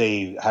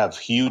 They have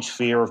huge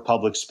fear of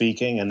public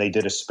speaking, and they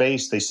did a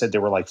space. They said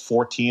there were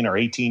 14 or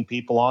 18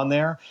 people on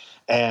there.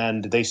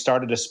 And they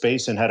started a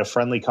space and had a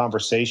friendly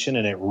conversation,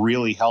 and it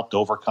really helped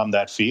overcome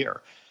that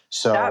fear.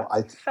 So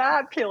That's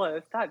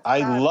fabulous.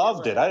 I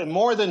loved it.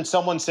 More than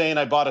someone saying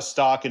I bought a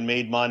stock and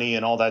made money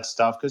and all that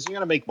stuff, because you're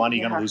going to make money,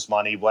 you're going to lose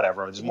money,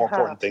 whatever. There's more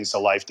important things to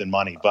life than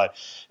money. But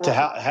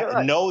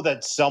to know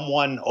that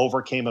someone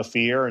overcame a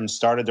fear and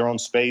started their own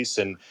space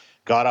and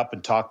got up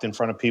and talked in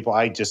front of people,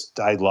 I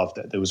loved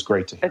it. It was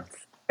great to hear.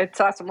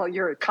 It's awesome. Well,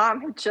 your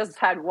comment just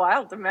had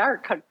Wild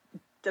America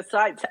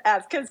decide to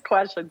ask his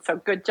question. So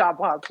good job,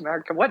 Wild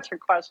America. What's your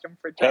question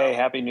for Joe? Hey,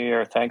 Happy New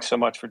Year. Thanks so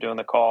much for doing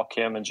the call,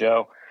 Kim and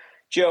Joe.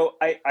 Joe,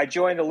 I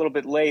joined a little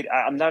bit late.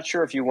 I'm not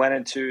sure if you went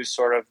into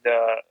sort of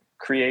the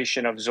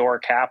creation of Zor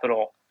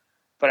Capital,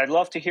 but I'd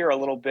love to hear a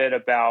little bit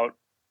about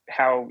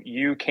how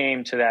you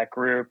came to that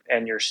group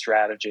and your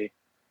strategy.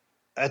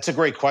 That's a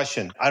great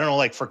question. I don't know,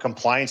 like for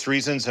compliance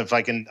reasons, if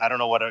I can, I don't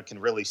know what I can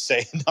really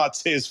say and not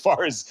say as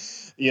far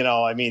as,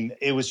 I mean,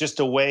 it was just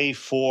a way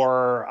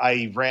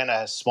I ran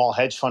a small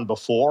hedge fund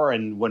before.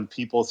 And when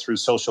people through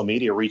social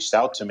media reached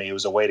out to me, it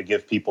was a way to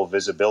give people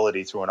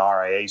visibility through an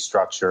RIA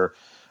structure,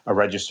 a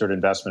registered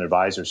investment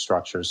advisor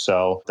structure.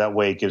 So that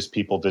way it gives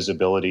people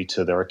visibility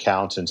to their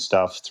accounts and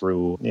stuff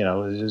through,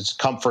 it's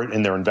comfort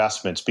in their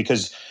investments.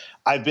 Because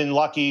I've been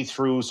lucky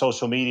through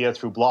social media,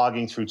 through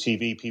blogging, through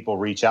TV, people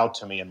reach out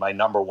to me. And my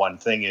number one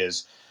thing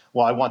is,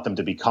 well, I want them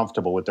to be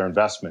comfortable with their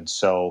investments.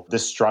 So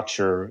this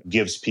structure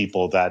gives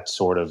people that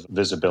sort of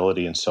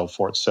visibility and so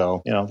forth.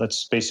 So,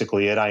 that's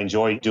basically it. I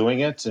enjoy doing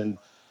it. And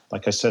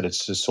like I said,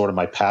 it's just sort of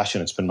my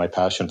passion. It's been my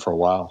passion for a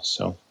while.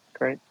 So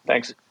great.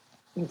 Thanks.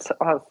 It's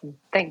awesome.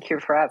 Thank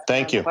you for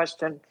asking that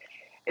question.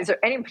 Is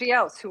there anybody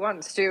else who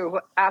wants to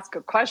ask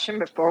a question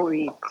before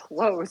we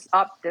close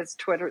up this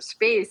Twitter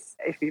space?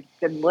 If you've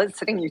been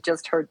listening, you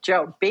just heard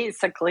Joe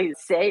basically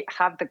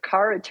have the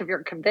courage of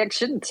your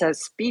conviction to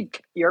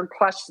speak your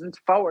questions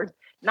forward,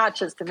 not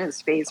just in his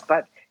space,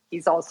 but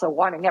he's also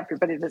wanting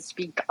everybody to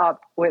speak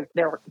up with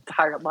their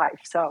entire life.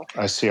 So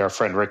I see our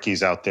friend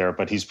Ricky's out there,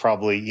 but he's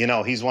probably,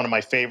 he's one of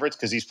my favorites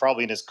because he's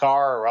probably in his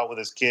car or out with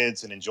his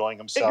kids and enjoying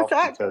himself.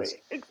 Exactly.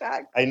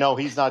 I know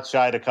he's not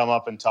shy to come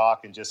up and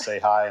talk and just say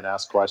hi and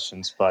ask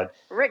questions. But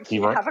Rick,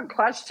 you have a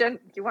question?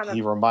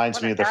 He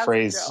reminds me of the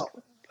phrase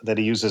that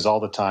he uses all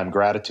the time: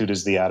 gratitude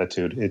is the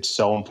attitude. It's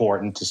so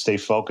important to stay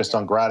focused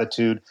on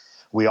gratitude.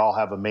 We all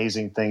have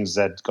amazing things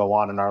that go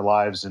on in our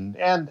lives and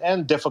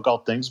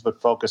difficult things,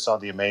 but focus on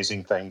the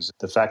amazing things.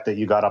 The fact that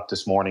you got up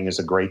this morning is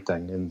a great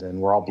thing,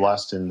 and we're all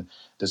blessed, and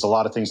there's a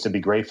lot of things to be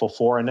grateful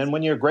for. And then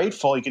when you're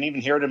grateful, you can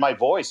even hear it in my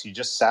voice. You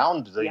just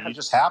sound, you're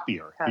just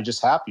happier. You're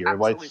just happier.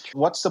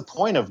 What's the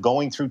point of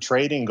going through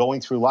trading,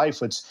 going through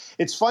life?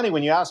 It's funny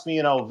when you ask me,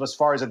 as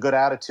far as a good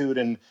attitude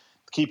and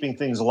keeping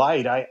things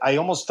light, I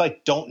almost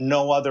don't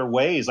know other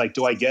ways. Like,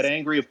 do I get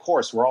angry? Of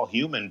course, we're all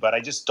human, but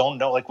I just don't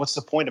know, what's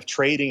the point of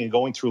trading and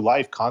going through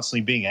life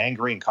constantly being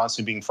angry and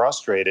constantly being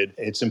frustrated?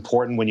 It's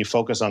important when you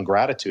focus on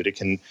gratitude.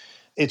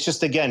 It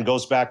just, again,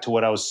 goes back to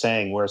what I was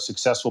saying, where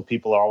successful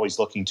people are always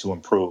looking to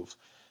improve.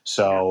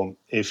 So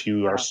if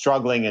you are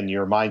struggling and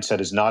your mindset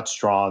is not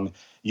strong,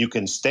 you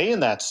can stay in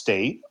that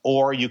state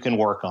or you can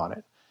work on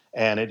it.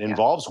 And it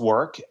involves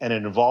work and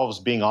it involves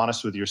being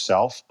honest with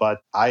yourself.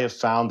 But I have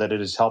found that it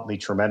has helped me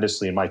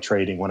tremendously in my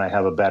trading when I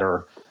have a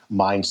better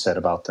mindset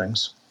about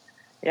things.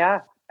 Yeah.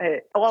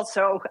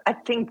 Also, I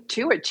think,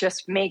 too, it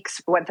just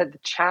makes whether the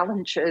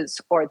challenges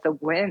or the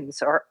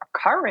wins are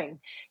occurring,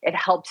 it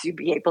helps you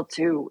be able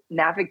to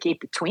navigate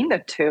between the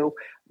two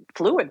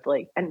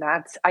fluidly. And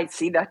I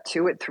see that,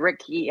 too, with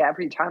Ricky.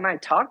 Every time I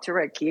talk to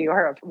Ricky,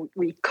 or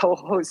we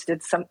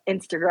co-hosted some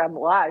Instagram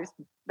lives,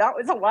 that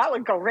was a while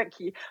ago,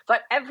 Ricky.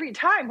 But every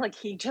time,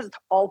 he just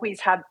always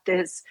had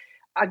this,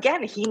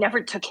 again, he never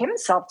took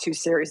himself too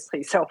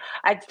seriously. So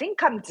I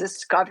think I'm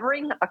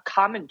discovering a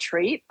common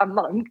trait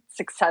among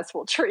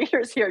successful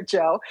traders here,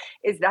 Joe,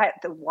 is that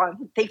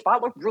they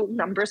follow rule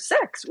number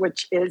 6,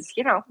 which is,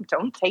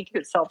 don't take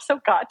yourself so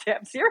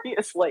goddamn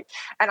seriously.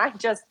 And I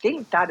just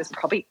think that is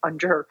probably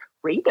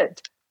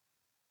underrated.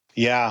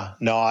 Yeah,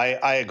 no,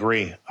 I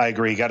agree.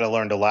 You got to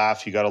learn to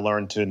laugh. You got to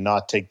learn to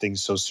not take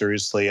things so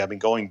seriously. I mean,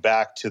 going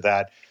back to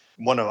that,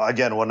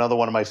 another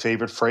one of my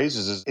favorite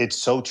phrases is, it's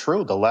so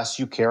true. The less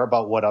you care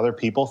about what other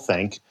people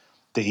think,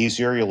 the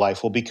easier your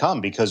life will become.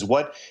 Because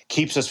what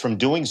keeps us from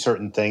doing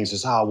certain things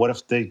is, what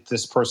if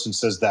this person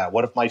says that?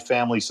 What if my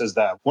family says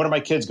that? What are my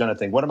kids going to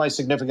think? What are my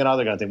significant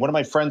other going to think? What are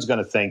my friends going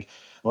to think?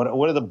 What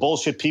are the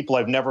bullshit people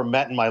I've never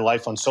met in my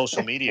life on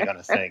social media going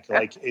to think?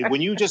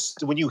 When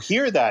you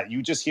hear that,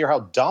 you just hear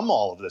how dumb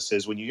all of this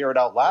is when you hear it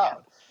out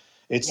loud.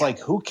 It's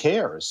who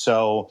cares?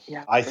 So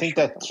I think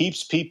that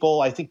keeps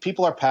people, I think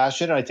people are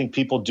passionate. I think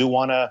people do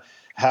want to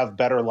have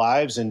better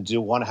lives and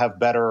do want to have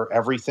better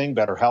everything,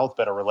 better health,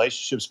 better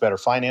relationships, better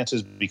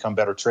finances, become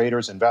better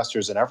traders,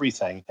 investors, and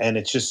everything. And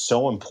it's just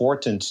so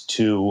important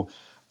to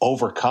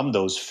overcome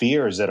those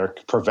fears that are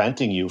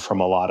preventing you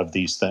from a lot of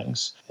these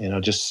things. I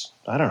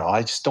don't know.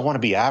 I just don't want to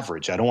be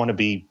average. I don't want to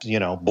be,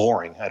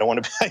 boring. I don't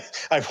want to be,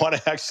 I want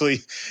to actually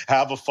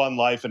have a fun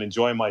life and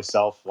enjoy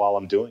myself while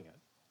I'm doing it.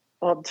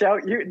 Well, Joe,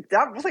 you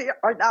definitely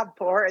are not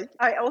boring.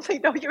 I only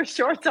know you a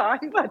short time,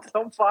 but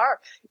so far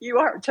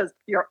you're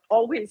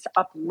always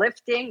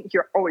uplifting.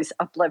 You're always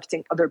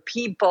uplifting other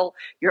people.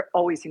 You're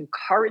always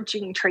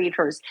encouraging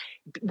traders,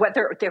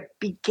 whether they're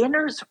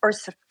beginners or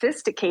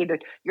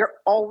sophisticated. You're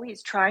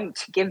always trying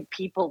to give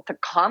people the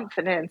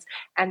confidence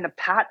and the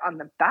pat on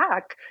the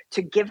back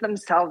to give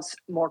themselves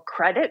more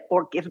credit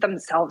or give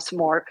themselves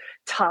more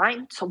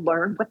time to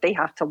learn what they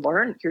have to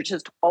learn. You're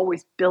just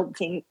always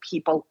building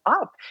people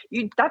up.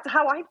 That's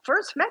how I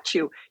first met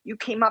you. You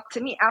came up to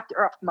me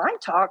after my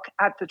talk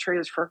at the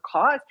Traders for a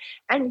Cause,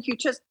 and you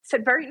just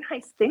said very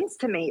nice things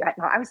to me.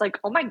 I was like,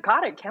 oh my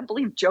God, I can't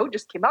believe Joe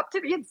just came up to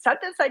me and said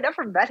this. I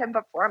never met him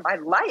before in my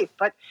life,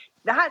 but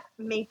that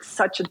makes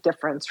such a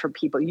difference for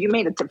people. You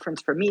made a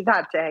difference for me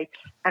that day,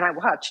 and I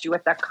watched you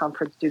at that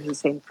conference do the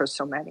same for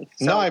so many.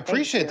 So no, I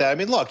appreciate that. I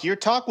mean, look, your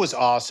talk was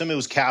awesome. It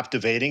was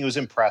captivating. It was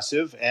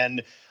impressive.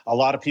 And a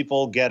lot of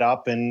people get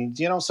up and,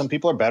 some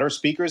people are better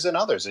speakers than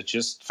others. It's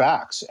just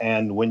facts.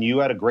 And when you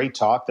had a great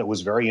talk that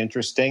was very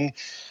interesting,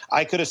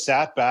 I could have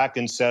sat back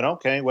and said,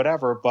 okay,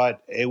 whatever.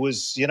 But it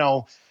was,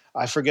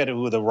 I forget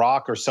who The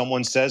Rock or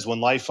someone says when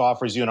life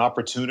offers you an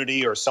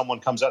opportunity or someone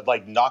comes up,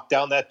 like knock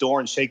down that door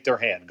and shake their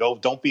hand. Go,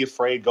 don't be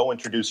afraid. Go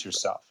introduce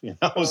yourself.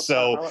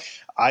 So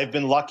I've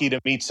been lucky to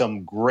meet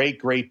some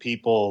great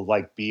people,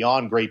 like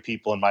beyond great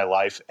people in my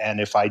life. And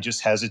if I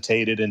just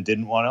hesitated and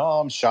didn't want to,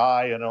 I'm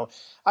shy,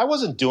 I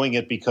wasn't doing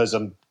it because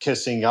I'm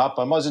kissing up.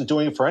 I wasn't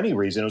doing it for any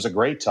reason. It was a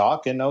great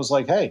talk. And I was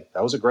like, hey,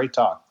 that was a great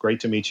talk. Great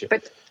to meet you.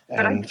 But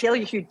I feel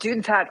you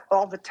do that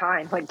all the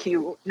time. Like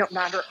no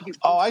matter.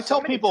 I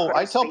tell people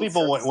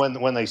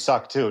when they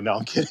suck too. No,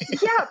 I'm kidding.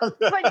 Yeah,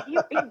 but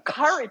you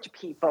encourage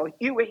people.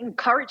 You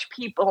encourage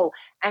people,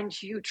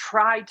 and you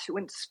try to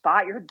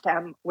inspire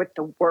them with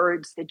the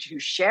words that you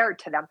share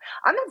to them.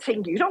 I'm not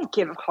saying you don't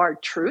give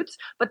hard truths,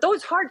 but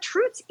those hard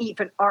truths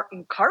even are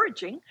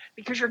encouraging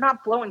because you're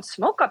not blowing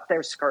smoke up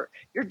their skirt.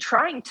 You're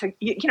trying to,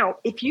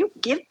 if you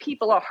give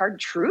people a hard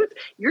truth,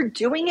 you're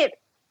doing it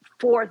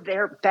for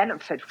their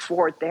benefit,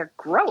 for their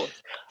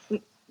growth.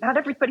 Not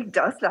everybody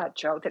does that,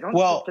 Joe. They don't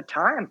take the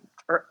time.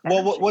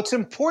 Well, what's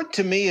important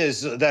to me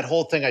is that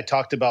whole thing I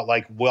talked about,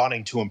 like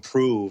wanting to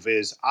improve,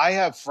 is I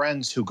have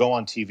friends who go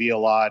on TV a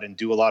lot and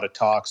do a lot of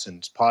talks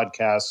and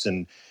podcasts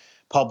and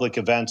public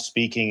events,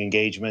 speaking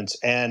engagements,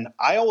 and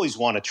I always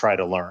want to try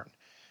to learn.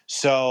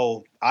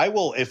 So I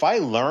will, if I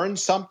learn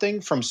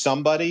something from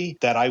somebody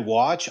that I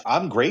watch,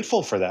 I'm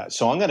grateful for that.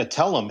 So I'm going to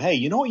tell them, hey,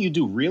 you know what you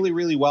do really,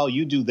 really well?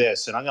 You do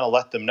this. And I'm going to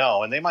let them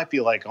know. And they might be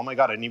like, oh my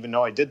God, I didn't even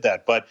know I did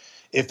that. But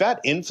if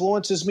that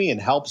influences me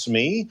and helps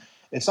me,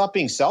 it's not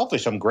being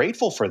selfish. I'm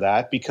grateful for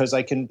that because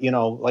I can,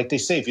 like they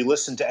say, if you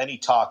listen to any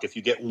talk, if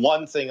you get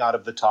one thing out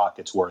of the talk,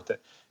 it's worth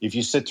it. If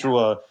you sit through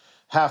a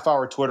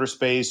half-hour Twitter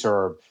space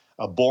or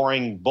a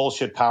boring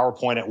bullshit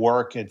PowerPoint at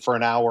work and for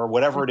an hour,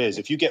 whatever it is,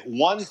 if you get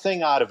one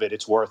thing out of it,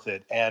 it's worth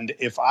it. And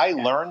if I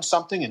learn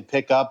something and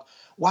pick up,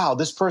 wow,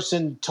 this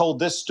person told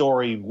this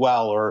story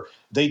well, or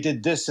they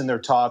did this in their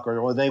talk,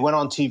 or they went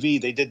on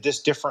TV, they did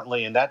this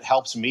differently, and that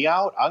helps me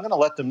out, I'm going to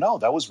let them know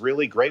that was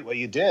really great what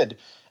you did.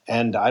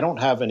 And I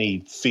don't have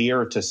any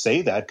fear to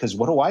say that because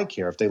what do I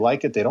care? If they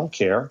like it, they don't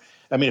care.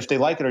 I mean, if they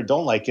like it or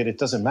don't like it, it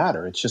doesn't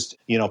matter. It's just,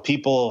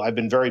 people, I've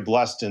been very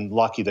blessed and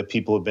lucky that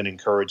people have been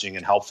encouraging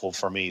and helpful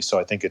for me. So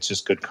I think it's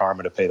just good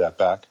karma to pay that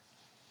back.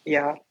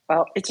 Yeah,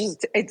 well, it's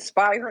just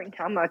inspiring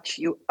how much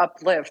you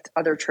uplift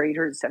other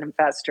traders and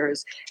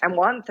investors and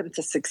want them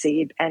to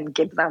succeed and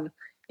give them,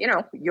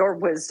 your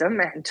wisdom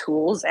and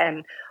tools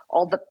and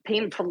all the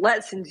painful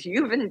lessons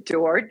you've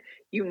endured.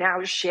 You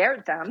now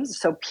share them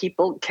so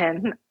people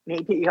can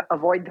maybe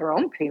avoid their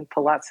own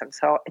painful lessons.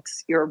 So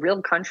it's your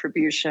real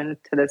contribution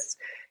to this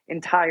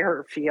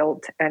entire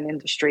field and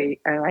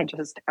industry. And I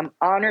just am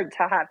honored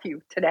to have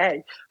you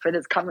today for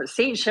this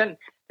conversation.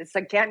 This,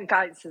 again,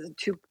 guys, is a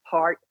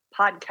 2-part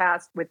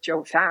podcast with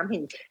Joe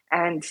Fahmy,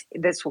 and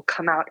this will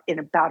come out in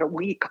about a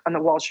week on the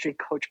Wall Street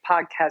Coach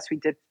podcast. We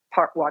did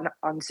part 1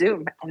 on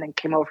Zoom and then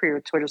came over here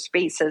to Twitter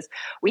Spaces.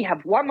 We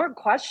have one more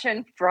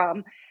question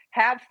from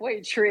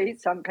Halfway Tree,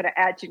 so I'm going to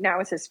add you now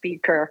as a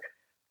speaker.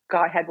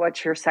 Go ahead.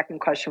 What's your second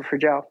question for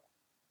Joe?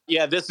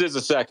 Yeah, this is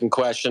a second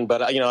question,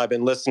 but I've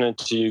been listening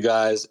to you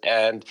guys,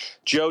 and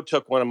Joe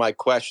took one of my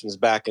questions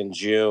back in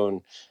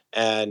June,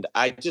 and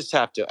I just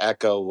have to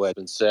echo what I've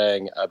been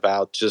saying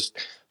about just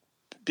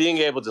being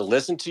able to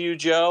listen to you,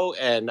 Joe.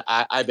 And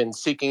I've been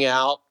seeking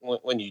out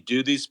when you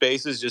do these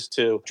spaces just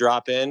to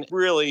drop in.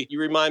 Really, you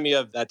remind me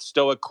of that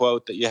Stoic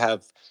quote that you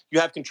have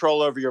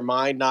control over your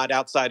mind, not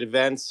outside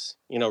events.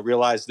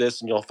 Realize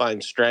this and you'll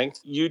find strength.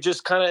 You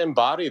just kind of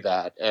embody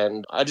that.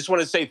 And I just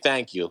want to say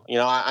thank you.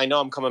 I know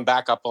I'm coming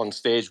back up on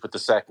stage with the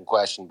second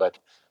question, but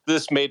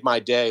this made my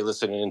day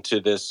listening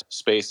to this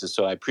spaces.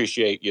 So I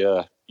appreciate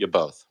you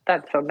both.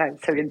 That's so nice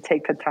of you to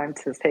take the time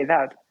to say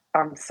that.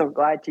 I'm so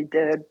glad you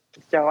did,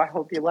 Joe. I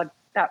hope you let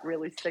that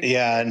really sink.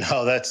 Yeah,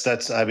 no,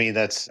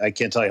 I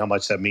can't tell you how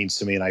much that means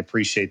to me. And I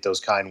appreciate those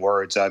kind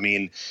words. I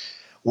mean,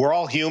 we're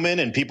all human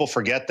and people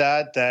forget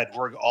that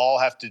we all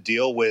have to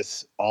deal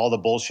with all the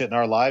bullshit in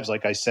our lives.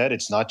 Like I said,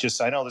 it's not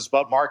just, I know this is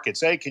about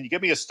markets. Hey, can you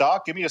give me a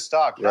stock? Give me a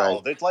stock. Right.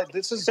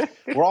 No,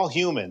 we're all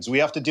humans. We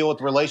have to deal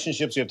with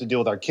relationships. We have to deal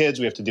with our kids.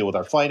 We have to deal with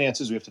our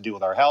finances. We have to deal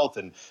with our health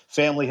and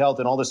family health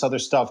and all this other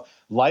stuff.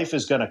 Life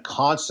is going to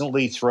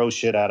constantly throw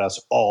shit at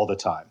us all the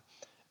time.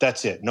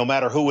 That's it. No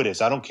matter who it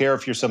is. I don't care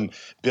if you're some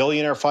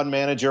billionaire fund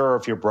manager or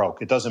if you're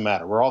broke. It doesn't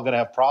matter. We're all going to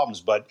have problems,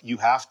 but you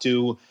have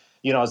to,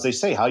 as they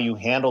say, how you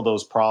handle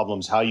those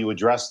problems, how you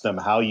address them,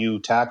 how you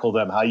tackle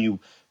them, how you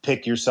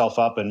pick yourself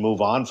up and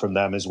move on from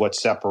them is what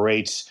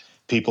separates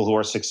people who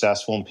are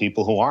successful and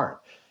people who aren't.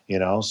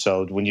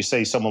 So when you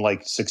say someone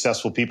like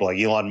successful people like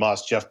Elon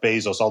Musk, Jeff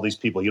Bezos, all these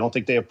people, you don't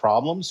think they have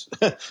problems?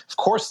 Of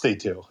course they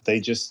do. They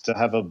just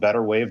have a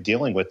better way of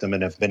dealing with them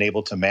and have been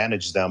able to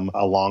manage them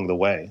along the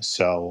way.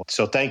 So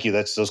thank you.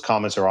 Those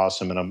comments are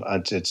awesome.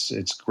 And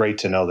it's great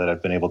to know that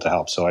I've been able to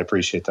help. So I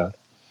appreciate that.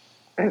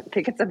 I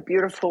think it's a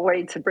beautiful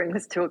way to bring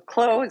this to a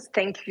close.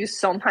 Thank you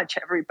so much,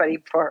 everybody,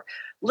 for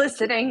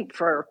listening,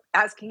 for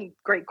asking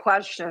great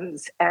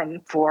questions,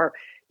 and for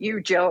you,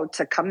 Joe,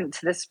 to come into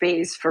this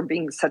space, for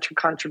being such a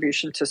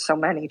contribution to so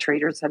many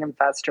traders and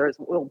investors.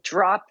 We'll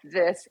drop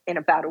this in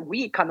about a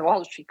week on the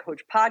Wall Street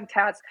Coach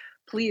podcast.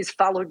 Please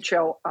follow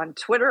Joe on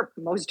Twitter.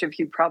 Most of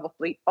you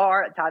probably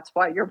are. That's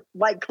why you're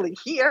likely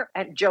here.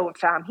 And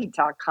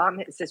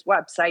joe@fahmy.com is his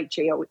website,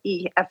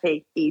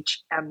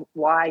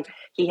 JOEFAHMY.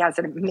 He has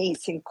an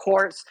amazing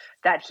course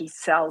that he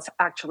sells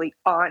actually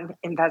on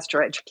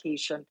investor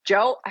education.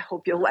 Joe, I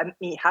hope you'll let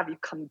me have you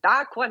come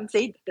back one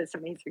day to this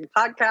amazing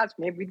podcast.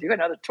 Maybe we do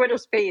another Twitter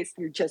space.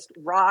 You just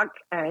rock,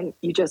 and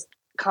you just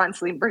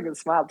constantly bring a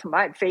smile to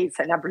my face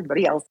and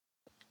everybody else.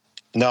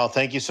 No,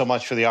 thank you so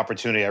much for the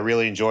opportunity. I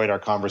really enjoyed our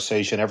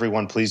conversation.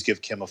 Everyone, please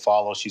give Kim a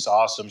follow. She's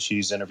awesome.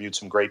 She's interviewed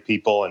some great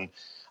people, and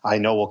I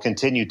know will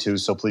continue to,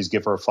 so please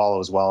give her a follow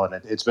as well. And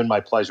it's been my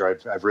pleasure.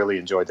 I've really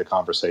enjoyed the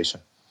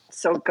conversation.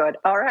 So good.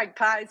 All right,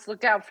 guys,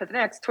 look out for the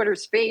next Twitter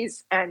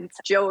space and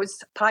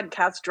Joe's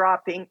podcast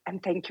dropping.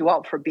 And thank you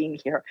all for being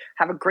here.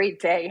 Have a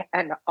great day,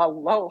 and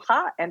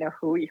aloha and a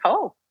hui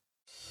ho.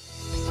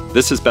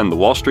 This has been the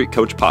Wall Street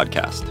Coach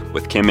Podcast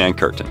with Kim Ann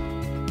Curtin.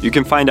 You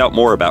can find out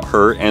more about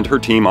her and her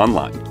team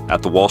online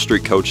at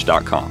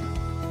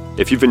thewallstreetcoach.com.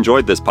 If you've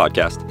enjoyed this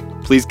podcast,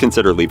 please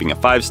consider leaving a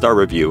 5-star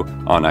review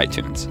on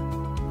iTunes.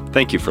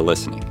 Thank you for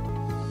listening.